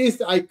 at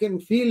least I can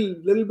feel a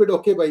little bit,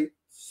 okay, bhai,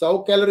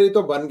 100 calorie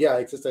to ban gaya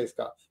exercise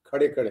ka,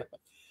 khade.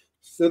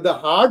 So the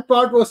hard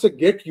part was to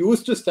get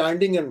used to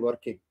standing and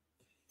working.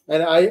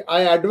 And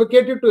I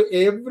advocated to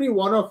every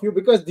one of you,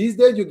 because these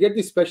days you get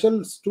the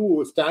special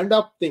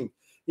stand-up thing.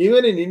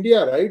 Even in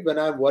India, right, when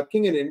I'm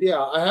working in India,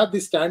 I have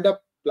these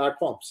stand-up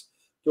platforms.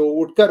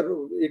 So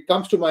it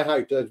comes to my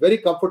height. It's very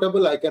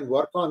comfortable. I can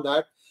work on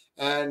that.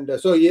 And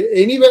so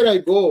anywhere I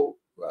go,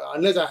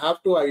 unless I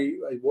have to, I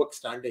work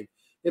standing.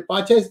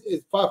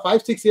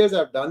 5-6 years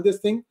I've done this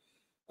thing.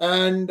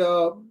 And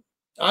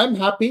I'm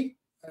happy.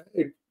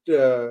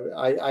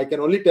 I can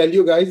only tell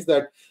you guys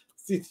that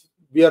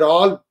we are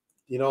all,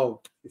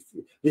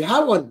 We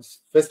have one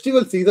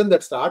festival season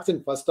that starts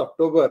in 1st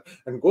October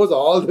and goes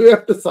all the way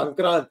up to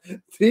Sankrant,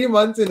 3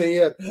 months in a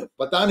year.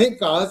 Pata nahi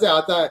kahan se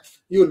aata hai.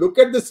 You look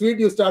at the sweet,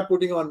 you start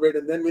putting on weight,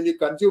 and then when you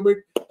consume it,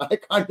 I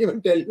can't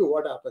even tell you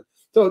what happens.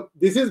 So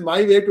this is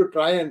my way to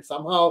try and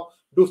somehow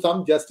do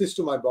some justice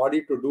to my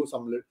body, to do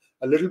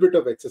a little bit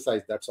of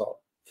exercise. That's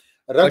all.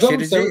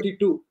 Ragham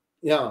 72.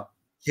 Yeah.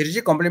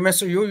 Shiriji, compliments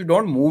to you. You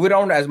don't move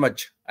around as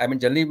much. I mean,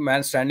 generally,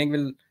 man standing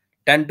will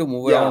tend to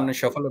move around and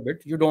shuffle a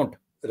bit. You don't.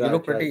 You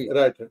look pretty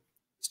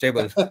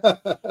stable,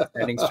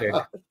 standing straight.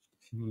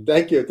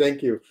 Thank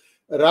you.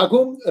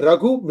 Raghu,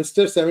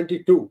 Mr.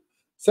 72.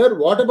 Sir,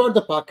 what about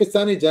the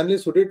Pakistani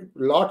journalists who did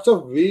lots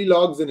of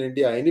vlogs in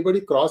India?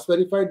 Anybody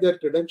cross-verified their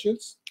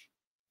credentials?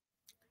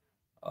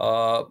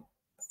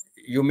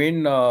 You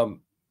mean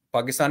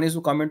Pakistanis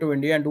who come into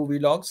India and do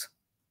vlogs?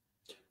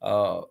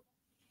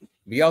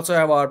 We also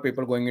have our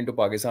people going into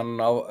Pakistan.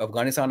 Now,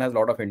 Afghanistan has a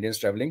lot of Indians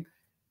traveling.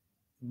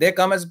 They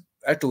come as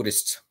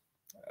tourists.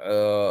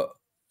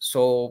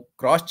 So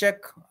cross-check,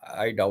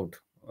 I doubt.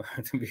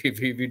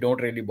 we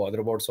don't really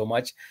bother about so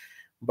much.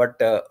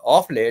 But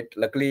of late,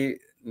 luckily,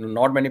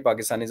 not many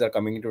Pakistanis are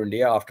coming into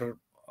India after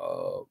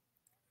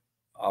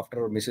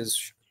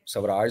Mrs.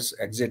 𝗤𝗲𝙀𝗫's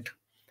exit,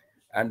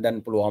 and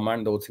then Pulwama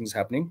and those things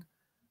happening.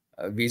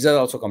 Visas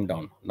also come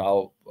down.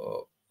 Now,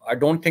 I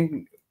don't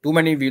think too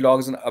many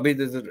vlogs. Abhi,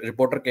 there's a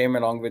reporter came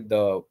along with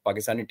the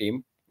Pakistani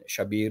team,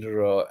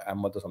 Shabir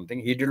Ahmed or something.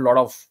 He did a lot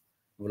of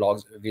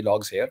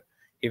vlogs here.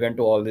 He went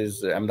to all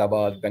these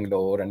Ahmedabad,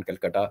 Bangalore, and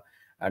Calcutta,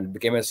 and he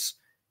became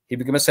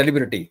a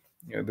celebrity,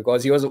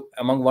 because he was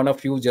among one of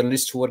few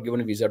journalists who were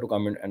given a visa to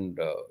come in and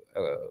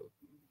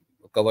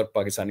cover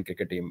Pakistani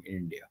cricket team in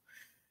India.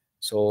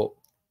 So,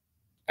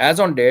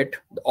 as on date,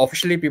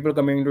 officially people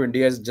coming into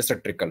India is just a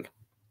trickle.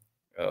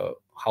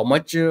 How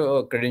much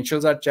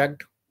credentials are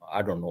checked,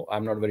 I don't know.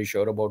 I'm not very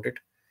sure about it,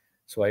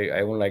 so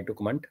I won't like to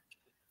comment.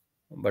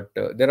 But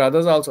there are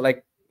others also,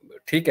 like,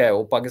 ठीक है,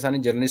 वो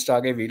Pakistani journalist आ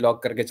गए,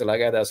 vlog करके चला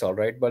गया, that's all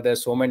right. But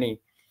there's so many,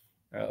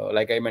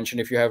 like I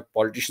mentioned, if you have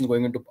politicians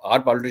going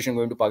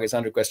into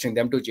Pakistan requesting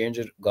them to change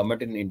the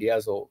government in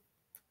India, so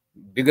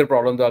bigger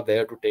problems are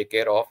there to take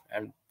care of.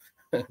 And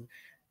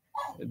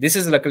this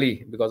is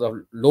luckily because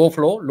of low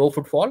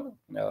footfall.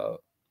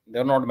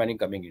 There are not many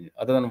coming in.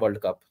 Other than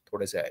World Cup,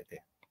 थोड़े से आए थे.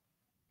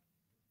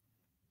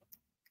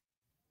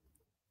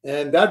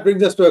 And that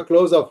brings us to a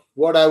close of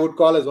what I would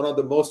call as one of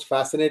the most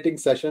fascinating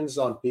sessions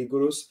on P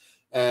Gurus.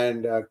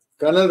 And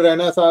Colonel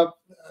Raina Saab,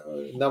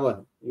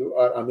 Naman, you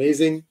are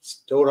amazing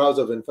storehouse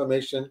of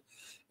information.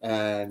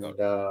 And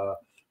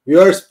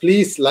viewers,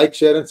 please like,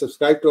 share, and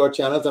subscribe to our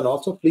channels. And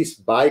also, please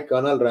buy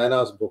Colonel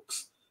Raina's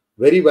books.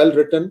 Very well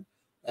written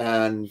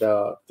and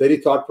very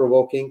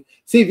thought-provoking.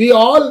 See,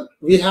 why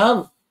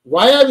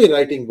are we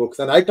writing books?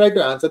 And I try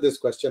to answer this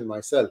question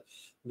myself.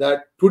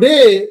 That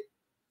today,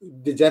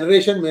 the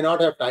generation may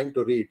not have time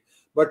to read,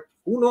 but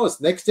who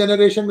knows, next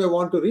generation may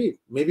want to read,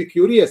 maybe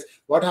curious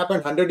what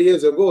happened 100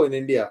 years ago in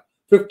India,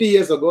 50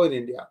 years ago in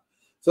India.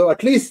 So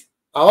at least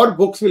our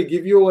books will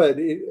give you an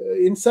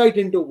insight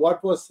into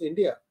what was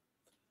India.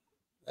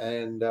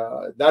 And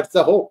that's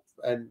the hope.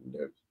 And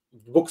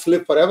books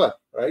live forever,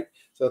 right?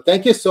 So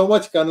thank you so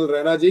much, Colonel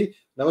Raina ji.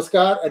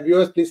 Namaskar. And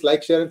viewers, please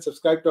like, share, and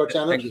subscribe to our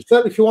channel.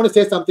 Sir, if you want to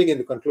say something in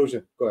the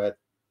conclusion, go ahead.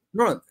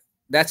 No,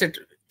 that's it.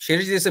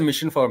 Shiriji is a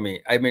mission for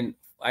me. I mean,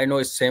 I know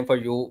it's same for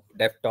you,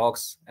 Dev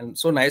Talks, and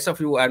so nice of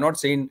you. I've not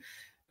seen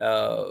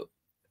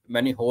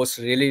many hosts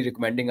really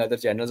recommending other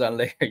channels,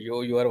 unlike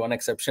you. You are one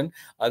exception.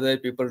 Other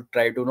people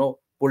try to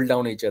pull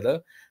down each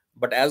other.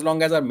 But as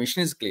long as our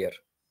mission is clear,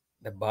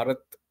 that Bharat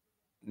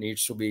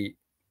needs to be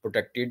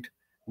protected,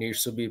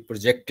 needs to be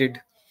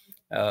projected.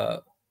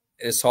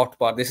 A soft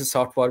power. This is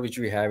soft power which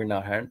we have in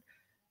our hand,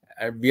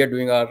 and we are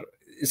doing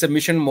it's a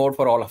mission more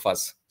for all of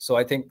us. So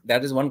I think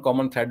that is one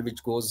common thread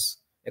which goes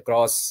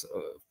across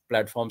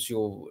platforms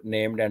you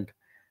named, and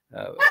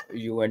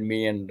you and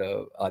me and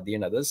Adi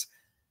and others.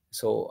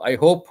 So I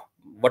hope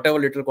whatever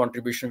little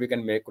contribution we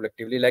can make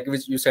collectively, like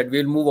you said,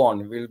 we'll move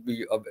on. We'll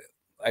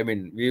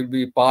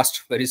be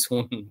past very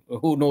soon.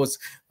 Who knows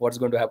what's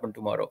going to happen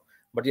tomorrow?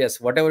 But yes,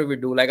 whatever we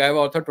do, like I have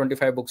authored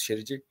 25 books,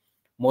 Shiriji.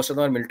 Most of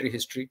them are military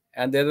history,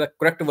 and they're the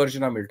correct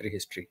version of military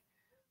history.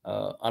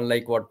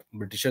 Unlike what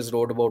Britishers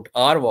wrote about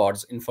our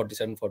wars in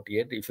 47,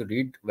 48. If you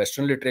read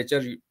Western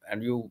literature,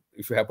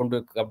 if you happen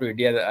to come to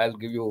India, I'll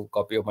give you a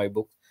copy of my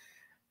book.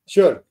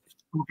 Sure.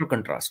 Total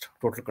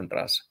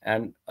contrast.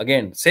 And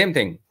again, same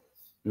thing.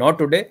 Not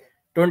today,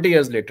 20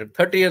 years later,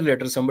 30 years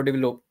later, somebody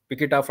will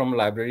pick it up from a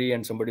library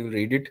and somebody will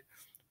read it.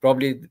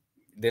 Probably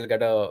they'll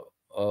get a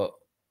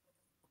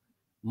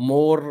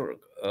more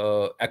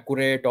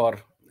accurate or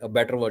a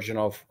better version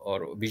of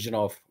or vision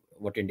of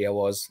what India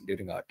was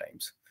during our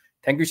times.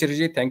 Thank you,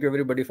 Shiriji. Thank you,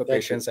 everybody, for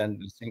patience and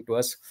listening to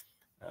us.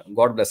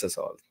 God bless us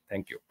all.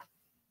 Thank you.